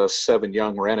supervise us 7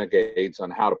 young renegades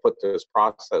on how to put this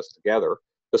process together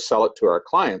to sell it to our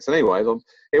clients. And anyway,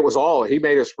 it was all, he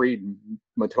made us read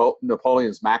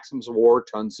Napoleon's Maxims of War,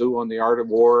 Sun Tzu on the Art of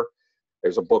War.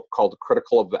 There's a book called The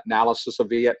Critical Analysis of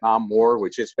Vietnam War,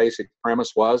 which its basic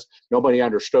premise was nobody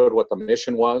understood what the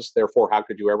mission was. Therefore, how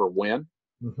could you ever win?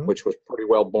 Which was pretty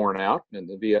well borne out in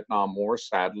the Vietnam War,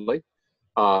 sadly.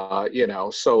 You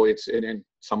know, so it's in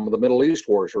some of the Middle East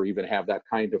wars or even have that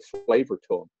kind of flavor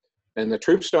to them. And the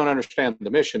troops don't understand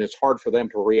the mission. It's hard for them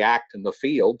to react in the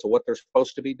field to what they're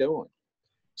supposed to be doing.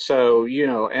 So, you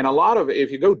know, and a lot of,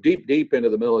 if you go deep into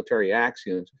the military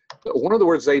axioms, one of the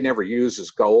words they never use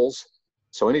is goals.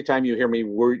 So anytime you hear me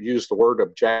use the word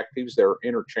objectives, they're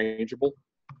interchangeable.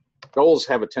 Goals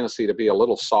have a tendency to be a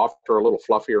little softer, a little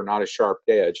fluffier, not as sharp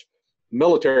edge.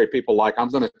 Military people like, I'm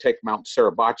going to take Mount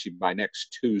Suribachi by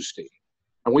next Tuesday.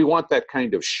 And we want that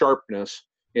kind of sharpness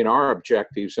in our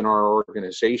objectives in our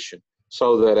organization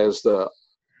so that as the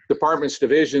departments,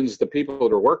 divisions, the people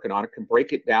that are working on it can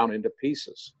break it down into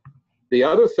pieces. The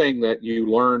other thing that you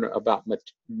learn about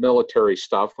military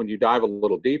stuff when you dive a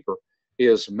little deeper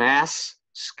is mass,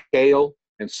 scale,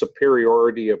 and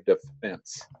superiority of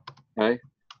defense. Okay?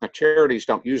 Now, charities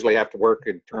don't usually have to work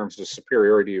in terms of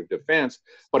superiority of defense,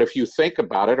 but if you think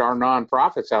about it, our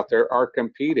nonprofits out there are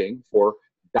competing for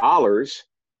dollars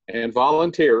and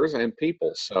volunteers and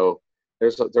people. So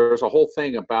there's a whole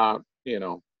thing about, you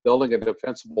know, building a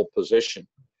defensible position.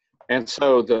 And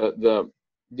so the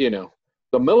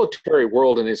military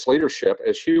world and its leadership,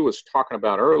 as Hugh was talking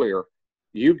about earlier,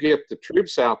 you get the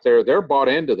troops out there, they're bought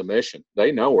into the mission.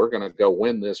 They know we're going to go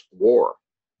win this war.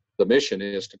 The mission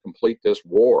is to complete this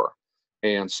war.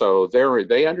 And so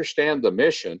they understand the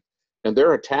mission, and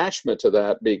their attachment to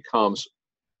that becomes,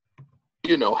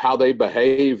 you know, how they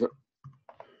behave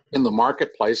in the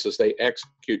marketplace as they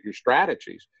execute your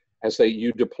strategies, as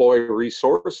you deploy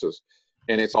resources.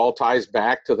 And it all ties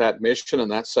back to that mission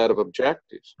and that set of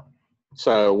objectives.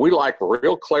 So we like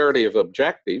real clarity of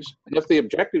objectives. And if the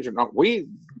objectives are not, we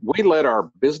let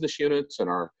our business units and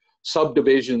our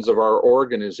subdivisions of our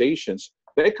organizations,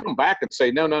 they come back and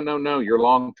say, no, your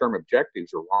long-term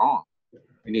objectives are wrong.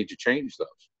 We need to change those.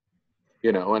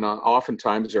 You know, and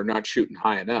oftentimes they're not shooting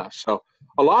high enough. So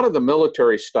a lot of the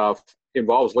military stuff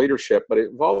involves leadership, but it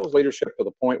involves leadership to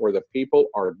the point where the people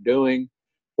are doing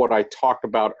what I talked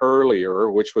about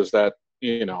earlier, which was that,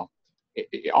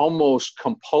 almost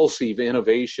compulsive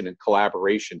innovation and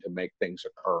collaboration to make things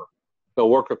occur. They'll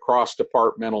work across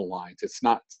departmental lines. It's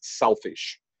not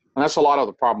selfish. And that's a lot of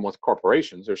the problem with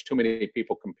corporations. There's too many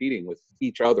people competing with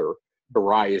each other to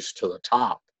rise to the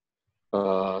top.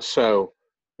 So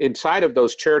inside of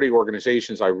those charity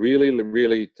organizations, I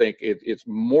really think it's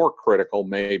more critical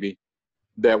maybe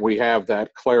that we have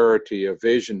that clarity of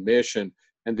vision, mission,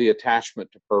 and the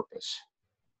attachment to purpose.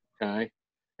 Okay.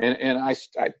 And I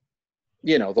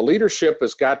the leadership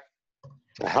has got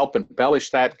to help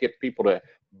embellish that, get people to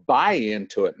buy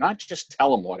into it, not just tell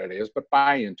them what it is, but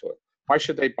buy into it. Why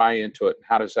should they buy into it? And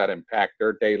how does that impact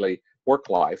their daily work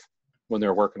life when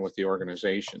they're working with the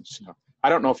organizations? So I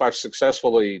don't know if I've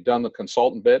successfully done the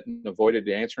consultant bit and avoided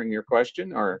answering your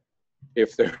question, or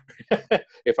if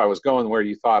if I was going where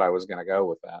you thought I was going to go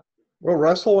with that. Well,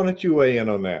 Russell, why don't you weigh in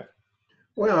on that?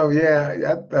 Well,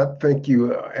 yeah, I think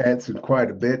you answered quite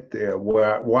a bit there.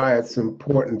 Why it's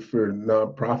important for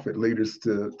nonprofit leaders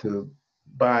to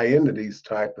buy into these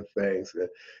type of things,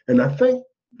 and I think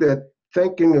that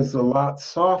thinking is a lot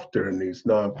softer in these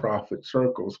nonprofit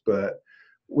circles. But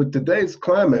with today's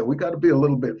climate, we got to be a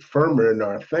little bit firmer in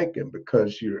our thinking,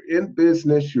 because you're in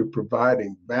business, you're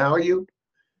providing value,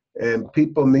 and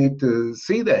people need to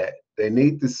see that. They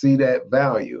need to see that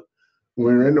value.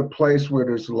 We're in a place where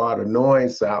there's a lot of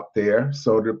noise out there,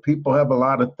 so the people have a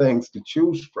lot of things to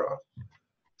choose from.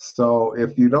 So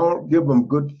if you don't give them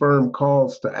good, firm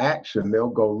calls to action, they'll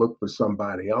go look for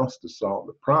somebody else to solve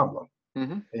the problem.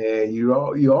 Mm-hmm. And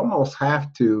you almost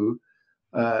have to,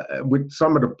 with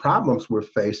some of the problems we're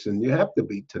facing, you have to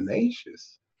be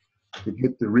tenacious to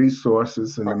get the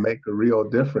resources and to make a real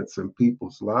difference in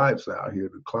people's lives out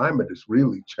here. The climate has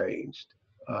really changed.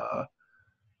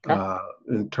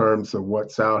 In terms of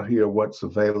what's out here, what's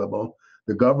available.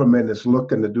 The government is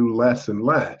looking to do less and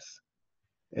less.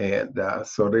 And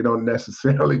so they don't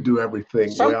necessarily do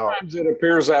everything well. Sometimes it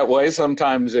appears that way,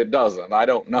 sometimes it doesn't. I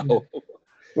don't know.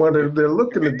 Well, they're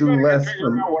looking to do less.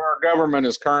 Figure out where our government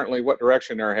is currently, what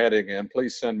direction they're heading in.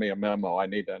 Please send me a memo. I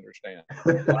need to understand.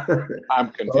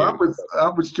 I'm confused. Well, I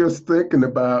was just thinking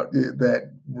about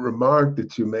that remark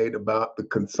that you made about the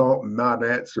consultant not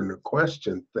answering the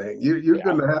question thing. You're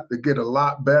going to have to get a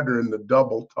lot better in the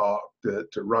double talk to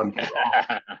run for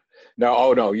office.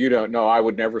 No, you don't. No, I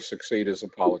would never succeed as a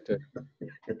politician.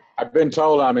 I've been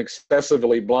told I'm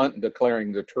excessively blunt in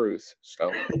declaring the truth.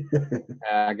 So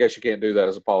I guess you can't do that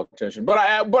as a politician. But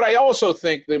I also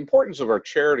think the importance of our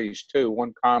charities too.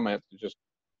 One comment that just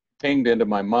pinged into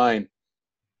my mind.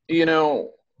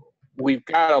 We've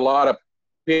got a lot of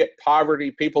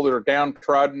poverty, people that are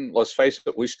downtrodden. Let's face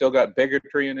it, we still got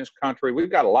bigotry in this country.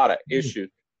 We've got a lot of issues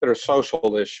that are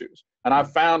social issues. And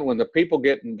I've found when the people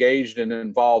get engaged and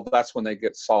involved, that's when they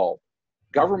get solved.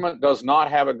 Government does not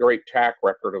have a great track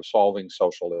record of solving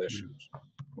social issues,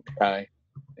 okay?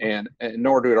 And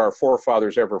nor did our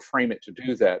forefathers ever frame it to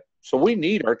do that. So we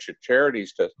need our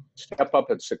charities to step up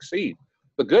and succeed.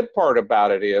 The good part about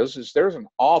it is there's an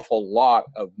awful lot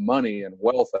of money and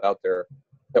wealth out there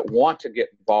that want to get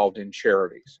involved in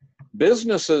charities.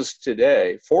 Businesses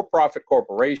today, for-profit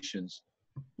corporations,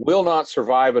 will not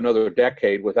survive another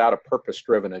decade without a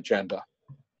purpose-driven agenda.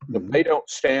 If they don't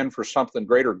stand for something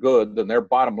greater good than their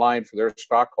bottom line for their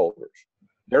stockholders,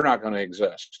 they're not going to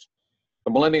exist.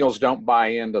 The millennials don't buy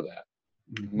into that.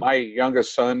 My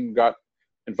youngest son got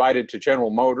invited to General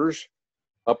Motors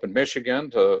up in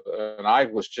Michigan and I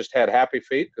just had happy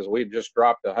feet because we just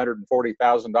dropped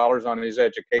 $140,000 on his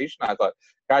education. I thought,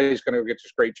 God, he's going to get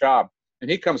this great job. And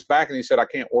he comes back and he said, I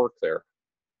can't work there.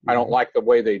 I don't like the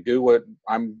way they do what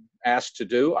I'm asked to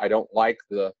do. I don't like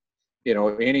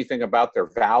anything about their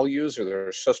values or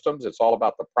their systems. It's all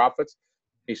about the profits.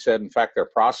 He said, in fact, their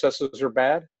processes are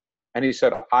bad. And he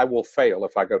said, I will fail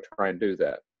if I go try and do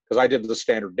that. Because I did the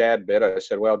standard dad bit. I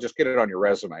said, well, just get it on your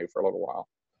resume for a little while.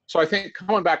 So I think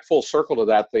coming back full circle to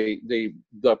that,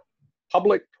 the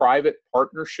public-private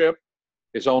partnership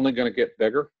is only going to get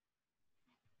bigger.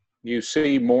 You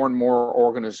see more and more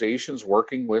organizations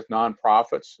working with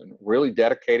nonprofits and really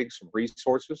dedicating some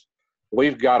resources.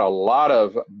 We've got a lot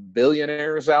of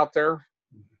billionaires out there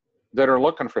that are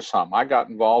looking for some. I got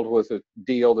involved with a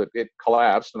deal that it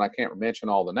collapsed, and I can't mention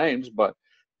all the names, but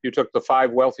you took the 5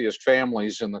 wealthiest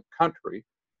families in the country.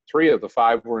 3 of the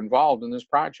 5 were involved in this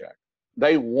project.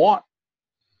 They want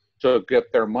to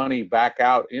get their money back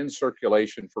out in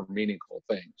circulation for meaningful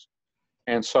things.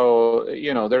 And so,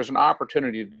 there's an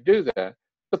opportunity to do that.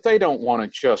 but they don't want to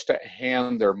just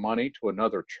hand their money to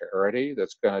another charity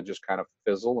that's going to just kind of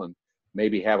fizzle and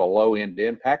maybe have a low end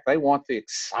impact. They want the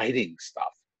exciting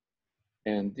stuff.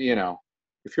 And, you know,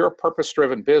 if you're a purpose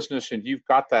driven business and you've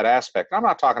got that aspect, I'm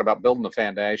not talking about building the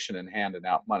foundation and handing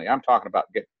out money. I'm talking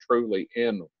about getting truly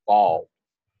involved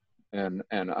and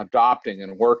adopting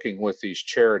and working with these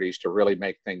charities to really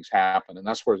make things happen. And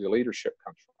that's where the leadership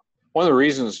comes from. One of the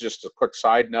reasons, just a quick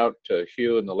side note to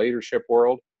Hugh in the leadership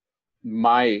world,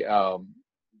 when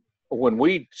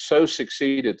we so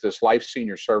succeeded this Life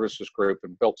Senior Services group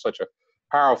and built such a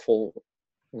powerful,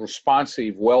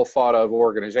 responsive, well thought of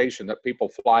organization that people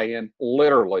fly in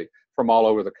literally from all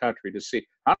over the country to see,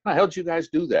 how the hell did you guys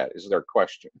do that, is their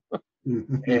question.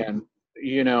 And,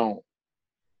 you know,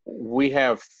 we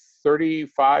have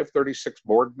 35, 36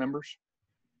 board members.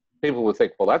 People would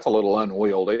think, well, that's a little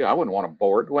unwieldy. I wouldn't want a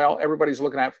board. Well, everybody's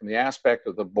looking at it from the aspect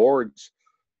of the board's,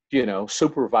 you know,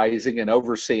 supervising and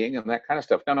overseeing and that kind of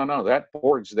stuff. No. That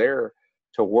board's there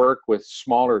to work with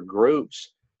smaller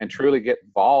groups and truly get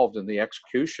involved in the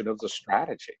execution of the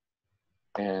strategy.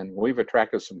 And we've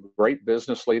attracted some great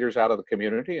business leaders out of the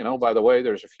community. And oh, by the way,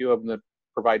 there's a few of them that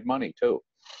provide money too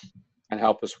and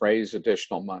help us raise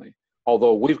additional money.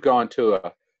 Although we've gone to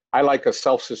I like a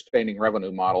self-sustaining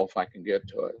revenue model if I can get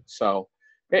to it. So,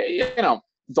 you know,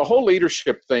 the whole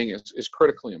leadership thing is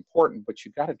critically important, but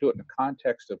you got to do it in the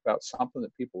context about something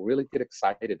that people really get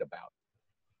excited about.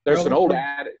 There's an old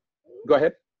adage. Go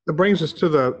ahead. That brings us to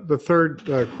the third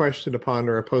question to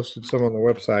ponder. I posted some on the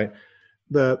website.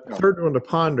 The third one to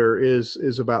ponder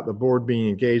is about the board being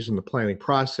engaged in the planning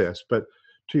process. But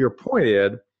to your point,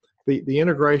 Ed, the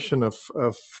integration of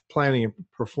planning and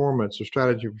performance or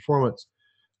strategy performance,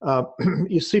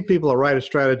 you see people that write a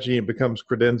strategy and becomes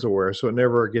credenzaware, so it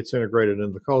never gets integrated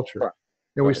into the culture. Right.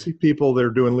 And we see people that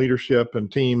are doing leadership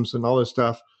and teams and all this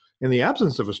stuff in the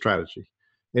absence of a strategy.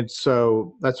 And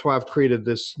so that's why I've created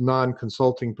this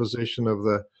non-consulting position of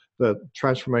the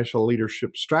transformational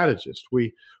leadership strategist.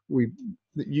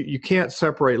 You can't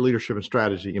separate leadership and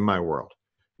strategy in my world.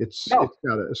 It's got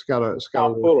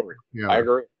to. Yeah. I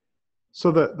agree.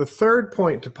 So the third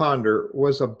point to ponder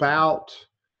was about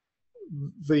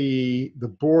the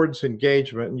board's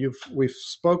engagement, and we've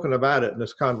spoken about it in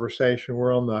this conversation.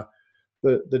 We're on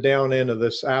the down end of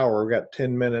this hour. We've got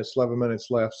 10 minutes, 11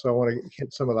 minutes left, so I want to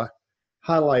hit some of the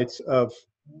highlights of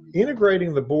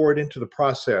integrating the board into the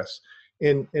process.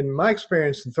 In my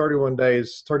experience, in 31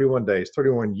 years,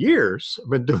 I've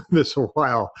been doing this a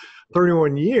while,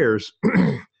 31 years,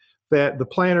 that the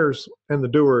planners and the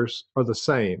doers are the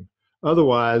same.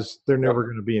 Otherwise, they're never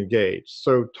going to be engaged.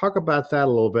 So talk about that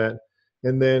a little bit.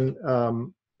 And then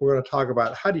we're going to talk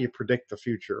about how do you predict the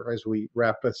future as we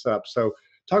wrap this up. So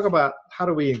talk about how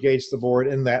do we engage the board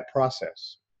in that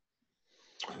process?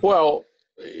 Well,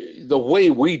 the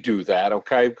way we do that,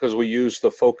 okay, because we use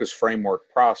the focus framework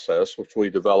process, which we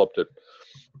developed at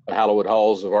the Hallowed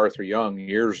Halls of Arthur Young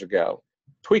years ago,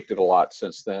 tweaked it a lot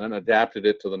since then and adapted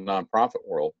it to the nonprofit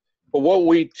world. But what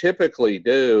we typically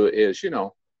do is, you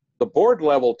know, the board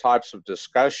level types of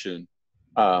discussion,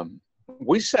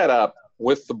 we set up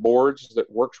with the boards that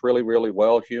works really, really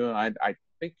well, Hugh, and I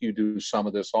think you do some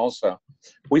of this also.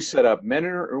 We set up one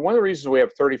of the reasons we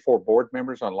have 34 board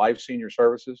members on Life Senior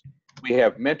Services, we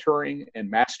have mentoring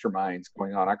and masterminds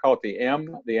going on. I call it the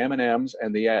M&Ms,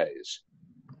 and the A's.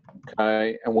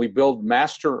 Okay, and we build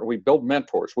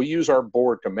mentors. We use our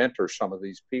board to mentor some of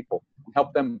these people,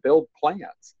 help them build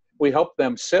plans. We help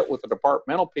them sit with the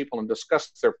departmental people and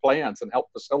discuss their plans and help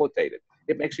facilitate it.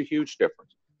 It makes a huge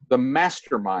difference. The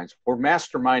masterminds, we're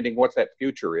masterminding what that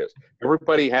future is.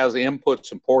 Everybody has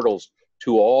inputs and portals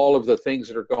to all of the things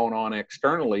that are going on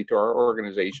externally to our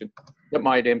organization that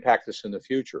might impact us in the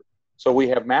future. So we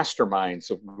have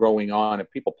masterminds going on,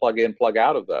 and people plug in, plug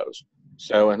out of those.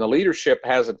 So, and the leadership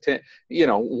has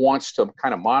wants to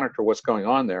kind of monitor what's going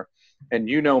on there. And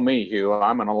you know me, Hugh,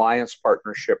 I'm an alliance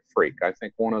partnership freak. I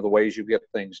think one of the ways you get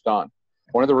things done.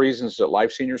 One of the reasons that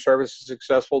Life Senior Service is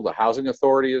successful, the Housing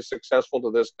Authority is successful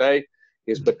to this day,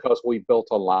 is because we built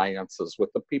alliances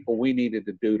with the people we needed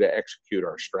to do to execute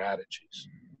our strategies.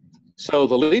 So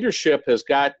the leadership has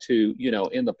got to,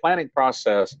 in the planning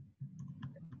process,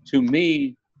 to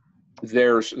me,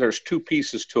 there's two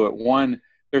pieces to it. One,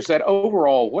 there's that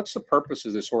overall, what's the purpose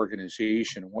of this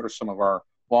organization, and what are some of our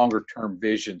longer term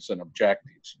visions and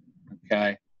objectives,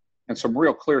 okay? And some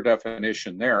real clear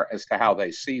definition there as to how they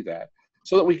see that,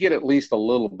 so that we get at least a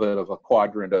little bit of a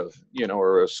quadrant of,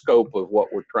 or a scope of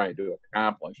what we're trying to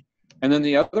accomplish. And then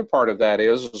the other part of that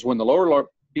is when the lower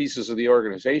pieces of the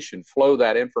organization flow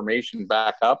that information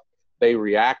back up, they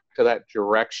react to that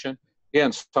direction,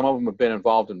 Again, some of them have been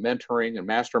involved in mentoring and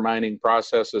masterminding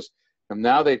processes, and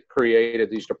now they've created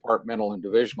these departmental and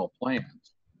divisional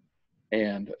plans.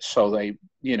 And so they,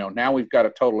 now we've got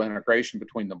a total integration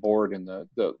between the board and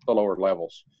the lower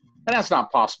levels. And that's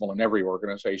not possible in every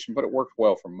organization, but it works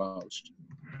well for most.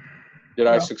 Did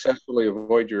I successfully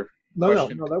avoid your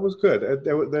question? No, that was good.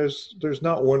 There's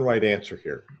not one right answer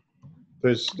here.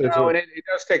 And it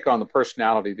does take on the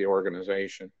personality of the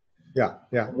organization. Yeah.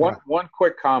 One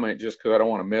quick comment, just because I don't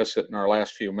want to miss it in our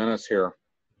last few minutes here.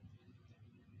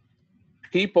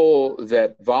 People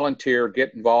that volunteer,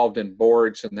 get involved in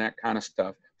boards and that kind of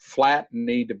stuff, flat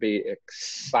need to be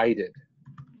excited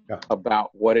about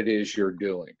what it is you're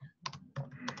doing.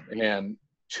 And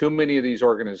too many of these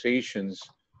organizations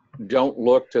don't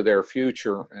look to their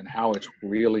future and how it's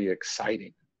really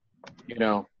exciting.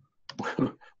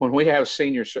 When we have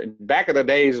seniors, back in the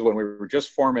days when we were just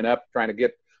forming up, trying to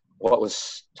get what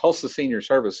was Tulsa Senior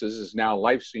Services is now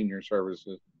Life Senior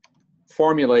Services,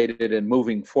 formulated and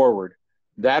moving forward,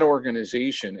 that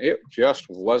organization, it just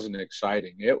wasn't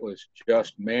exciting. It was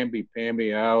just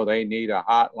mamby-pamby. Oh, they need a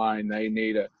hotline. They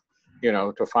need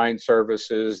to find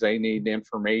services. They need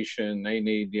information. They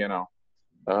need,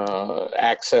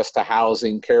 access to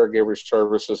housing, caregiver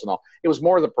services, and all. It was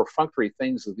more the perfunctory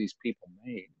things that these people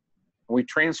made. We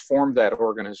transformed that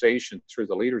organization through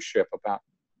the leadership about,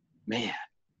 man,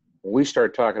 we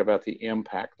started talking about the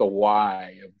impact, the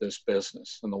why of this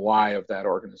business and the why of that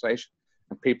organization.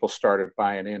 And people started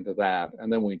buying into that.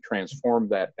 And then we transformed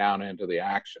that down into the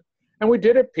action. And we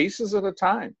did it pieces at a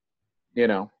time,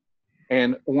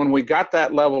 And when we got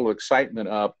that level of excitement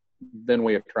up, then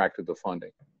we attracted the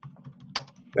funding.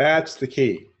 That's the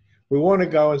key. We want to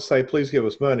go and say, please give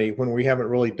us money when we haven't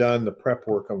really done the prep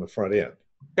work on the front end.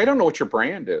 They don't know what your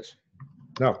brand is.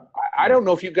 No. I don't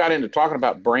know if you got into talking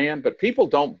about brand, but people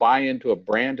don't buy into a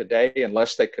brand today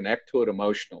unless they connect to it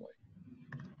emotionally.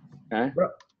 Okay?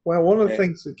 Well, one of the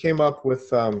things that came up with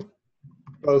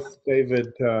both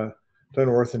David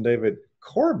Dunworth and David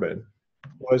Corbin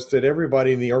was that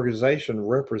everybody in the organization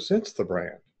represents the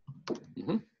brand.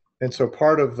 Mm-hmm. And so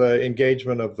part of the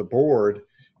engagement of the board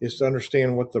is to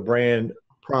understand what the brand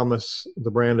promise,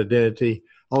 the brand identity,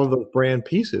 all of those brand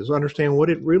pieces, understand what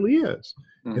it really is.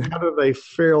 Mm-hmm. And how do they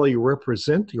fairly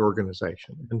represent the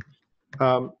organization. And,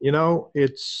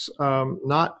 it's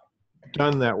not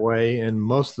done that way in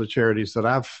most of the charities that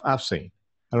I've seen.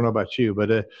 I don't know about you, but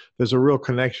there's a real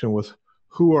connection with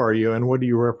who are you and what do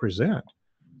you represent.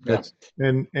 Yeah.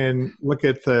 And look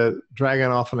at the dragging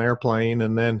off an airplane,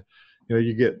 and then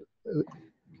you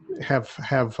have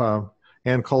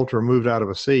Ann Coulter moved out of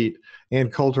a seat. Ann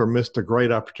Coulter missed a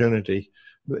great opportunity.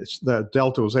 The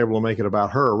Delta was able to make it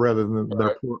about her rather than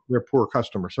their poor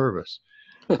customer service.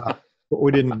 But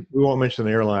we won't mention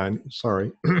the airline.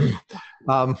 Sorry.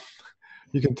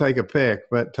 You can take a pick,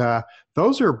 but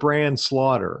those are brand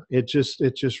slaughter. It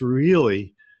just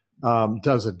really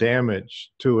does a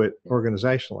damage to it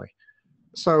organizationally.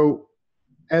 So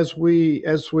as we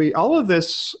all of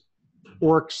this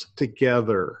works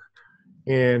together,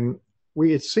 and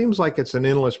it seems like it's an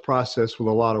endless process with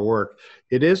a lot of work.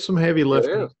 It is some heavy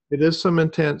lifting. It is some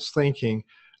intense thinking.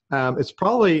 It's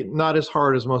probably not as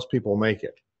hard as most people make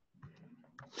it.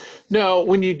 No,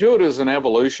 when you do it as an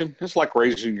evolution, it's like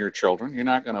raising your children. You're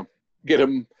not going to get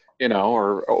them,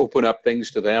 or open up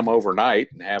things to them overnight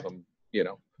and have them,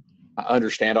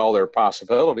 understand all their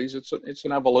possibilities. It's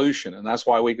an evolution, and that's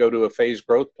why we go to a phased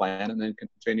growth plan and then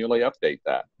continually update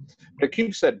that. But it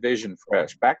keeps that vision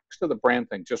fresh. Back to the brand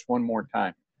thing just one more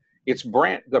time. It's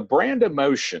the brand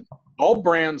emotion. All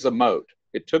brands emote.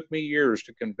 It took me years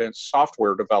to convince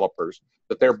software developers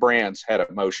that their brands had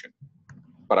emotion,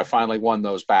 but I finally won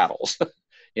those battles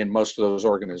in most of those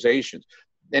organizations.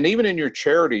 And even in your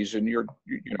charities and your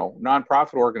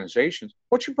nonprofit organizations,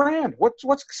 what's your brand? What's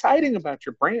exciting about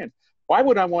your brand? Why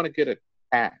would I want to get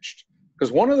attached?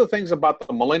 Because one of the things about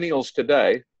the millennials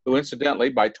today, who incidentally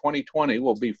by 2020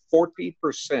 will be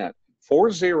 40%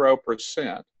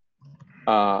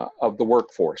 of the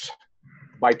workforce.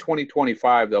 By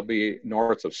 2025, they'll be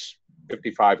north of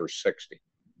 55 or 60.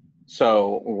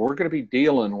 So we're going to be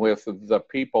dealing with the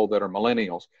people that are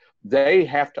millennials. They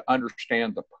have to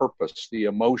understand the purpose, the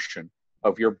emotion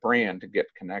of your brand to get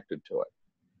connected to it.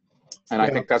 And I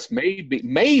think that's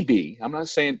maybe, I'm not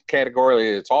saying categorically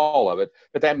it's all of it,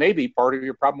 but that may be part of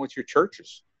your problem with your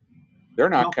churches. They're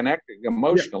not connecting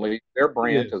emotionally their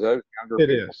brand to those younger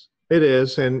people. It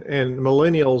is. And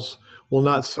millennials will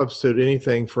not substitute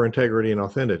anything for integrity and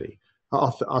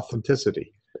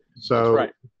authenticity. So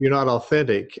if you're not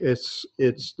authentic, it's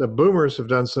the boomers have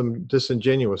done some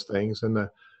disingenuous things, and the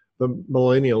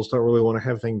millennials don't really want to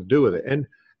have anything to do with it. And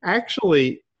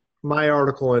Actually, my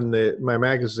article in my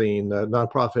magazine,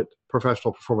 Nonprofit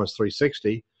Professional Performance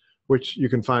 360, which you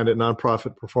can find at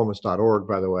nonprofitperformance.org,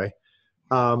 by the way,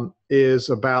 is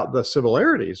about the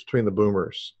similarities between the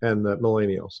boomers and the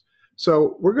millennials.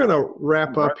 So we're going to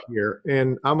wrap up here,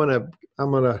 and I'm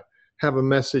gonna have a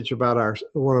message about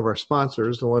one of our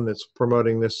sponsors, the one that's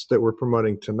promoting this, that we're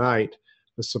promoting tonight,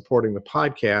 that's supporting the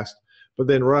podcast. But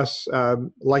then Russ, I'd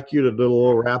like you to do a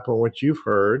little wrap on what you've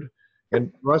heard.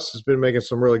 And Russ has been making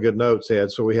some really good notes,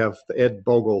 Ed. So we have the Ed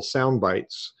Bogle sound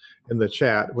bites in the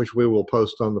chat, which we will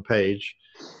post on the page.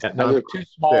 They're too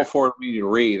small for me to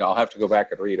read. I'll have to go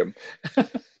back and read them.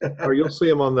 Or you'll see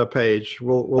them on the page.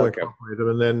 We'll incorporate them.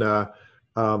 And then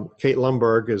Kate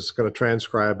Lumberg is going to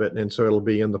transcribe it, and so it'll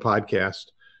be in the podcast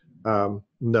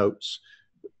notes.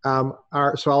 So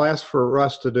I'll ask for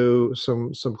Russ to do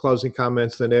some closing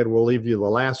comments, then Ed will leave you the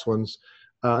last ones.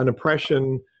 An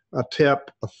impression, a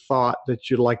tip, a thought that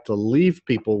you'd like to leave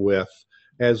people with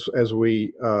as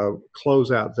we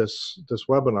close out this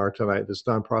webinar tonight, this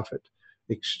nonprofit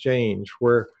exchange,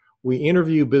 where we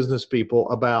interview business people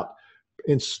about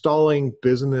installing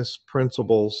business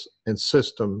principles and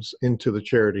systems into the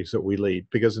charities that we lead,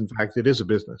 because in fact it is a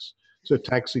business. It's a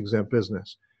tax-exempt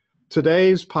business.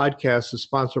 Today's podcast is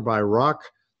sponsored by Rock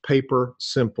Paper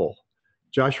Simple.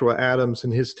 Joshua Adams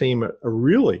and his team, a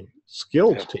really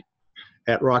skilled team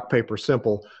at Rock Paper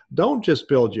Simple, don't just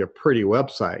build you a pretty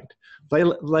website.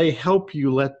 They help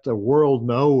you let the world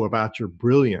know about your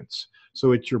brilliance.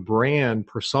 So it's your brand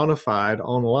personified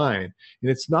online.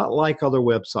 And it's not like other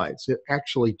websites. It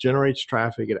actually generates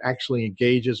traffic, it actually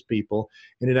engages people,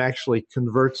 and it actually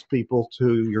converts people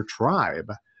to your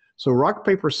tribe. So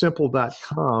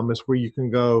rockpapersimple.com is where you can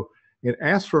go and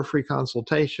ask for a free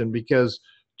consultation, because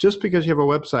just because you have a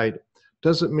website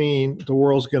doesn't mean the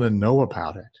world's going to know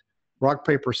about it.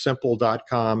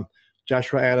 Rockpapersimple.com.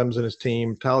 Joshua Adams and his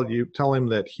team, tell him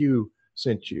that Hugh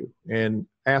sent you, and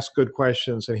ask good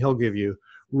questions, and he'll give you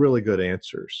really good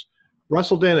answers.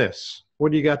 Russell Dennis,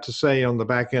 what do you got to say on the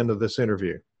back end of this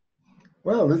interview?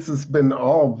 Well, this has been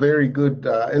all very good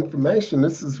information.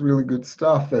 This is really good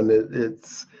stuff, and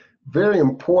it's very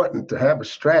important to have a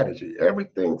strategy.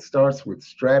 Everything starts with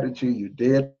strategy. You're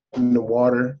dead in the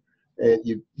water, and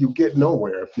you get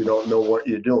nowhere if you don't know what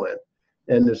you're doing.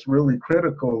 And it's really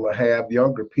critical to have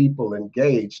younger people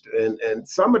engaged. And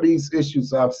some of these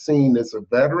issues I've seen as a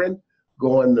veteran,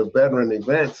 going to veteran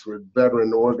events with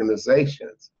veteran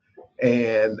organizations.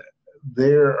 And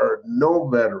there are no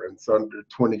veterans under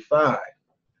 25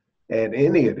 at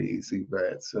any of these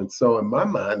events. And so in my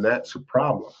mind, that's a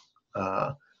problem.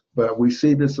 But we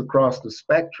see this across the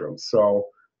spectrum. So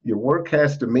your work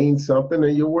has to mean something,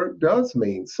 and your work does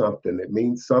mean something. It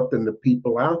means something to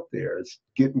people out there. It's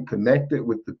getting connected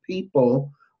with the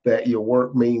people that your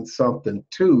work means something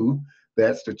to.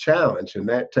 That's the challenge, and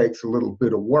that takes a little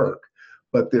bit of work.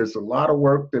 But there's a lot of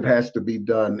work that has to be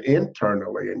done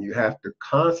internally, and you have to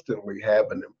constantly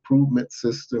have an improvement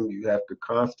system. You have to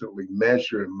constantly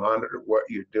measure and monitor what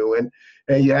you're doing,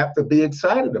 and you have to be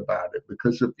excited about it,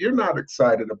 because if you're not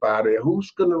excited about it, who's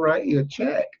going to write you a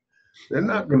check? They're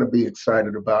not going to be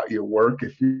excited about your work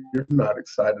if you're not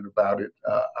excited about it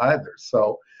either.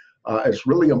 So it's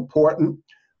really important.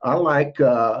 I like,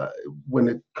 when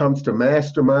it comes to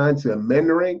masterminds and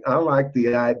mentoring, I like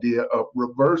the idea of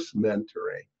reverse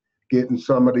mentoring, getting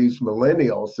some of these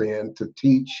millennials in to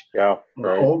teach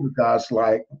older guys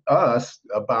like us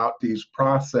about these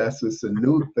processes and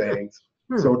new things.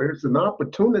 So there's an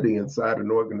opportunity inside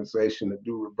an organization to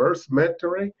do reverse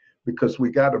mentoring, because we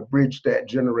got to bridge that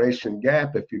generation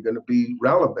gap if you're going to be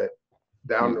relevant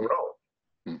down the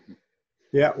road.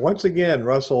 Yeah, once again,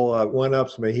 Russell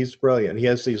one-ups me. He's brilliant. He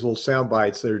has these little sound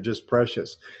bites that are just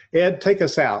precious. Ed, take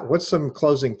us out. What's some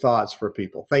closing thoughts for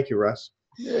people? Thank you, Russ.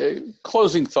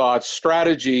 Closing thoughts.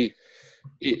 Strategy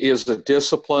is the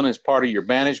discipline as part of your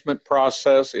management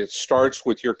process. It starts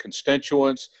with your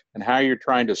constituents and how you're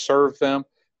trying to serve them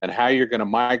and how you're going to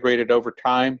migrate it over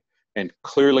time, and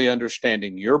clearly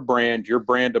understanding your brand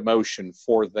emotion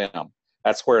for them.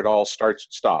 That's where it all starts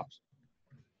and stops.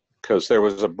 Because there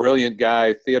was a brilliant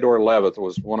guy, Theodore Levitt,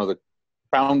 was one of the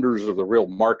founders of the real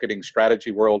marketing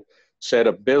strategy world, said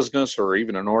a business, or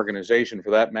even an organization for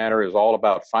that matter, is all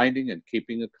about finding and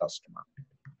keeping a customer.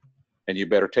 And you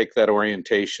better take that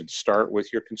orientation, start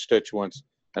with your constituents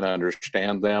and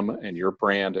understand them and your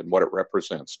brand and what it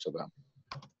represents to them.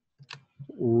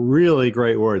 Really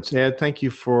great words. Ed, thank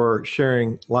you for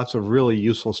sharing lots of really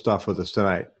useful stuff with us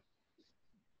tonight.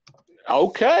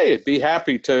 Okay, I'd be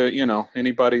happy to,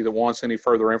 anybody that wants any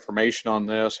further information on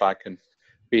this, I can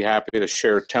be happy to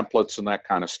share templates and that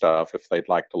kind of stuff if they'd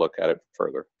like to look at it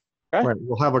further. Okay. Right.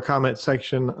 We'll have a comment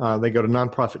section. They go to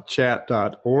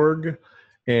nonprofitchat.org,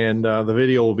 and the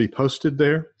video will be posted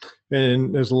there.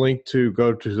 And there's a link to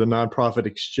go to the Nonprofit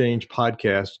Exchange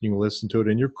podcast. You can listen to it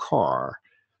in your car.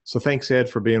 So thanks, Ed,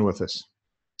 for being with us.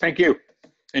 Thank you.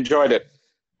 Enjoyed it.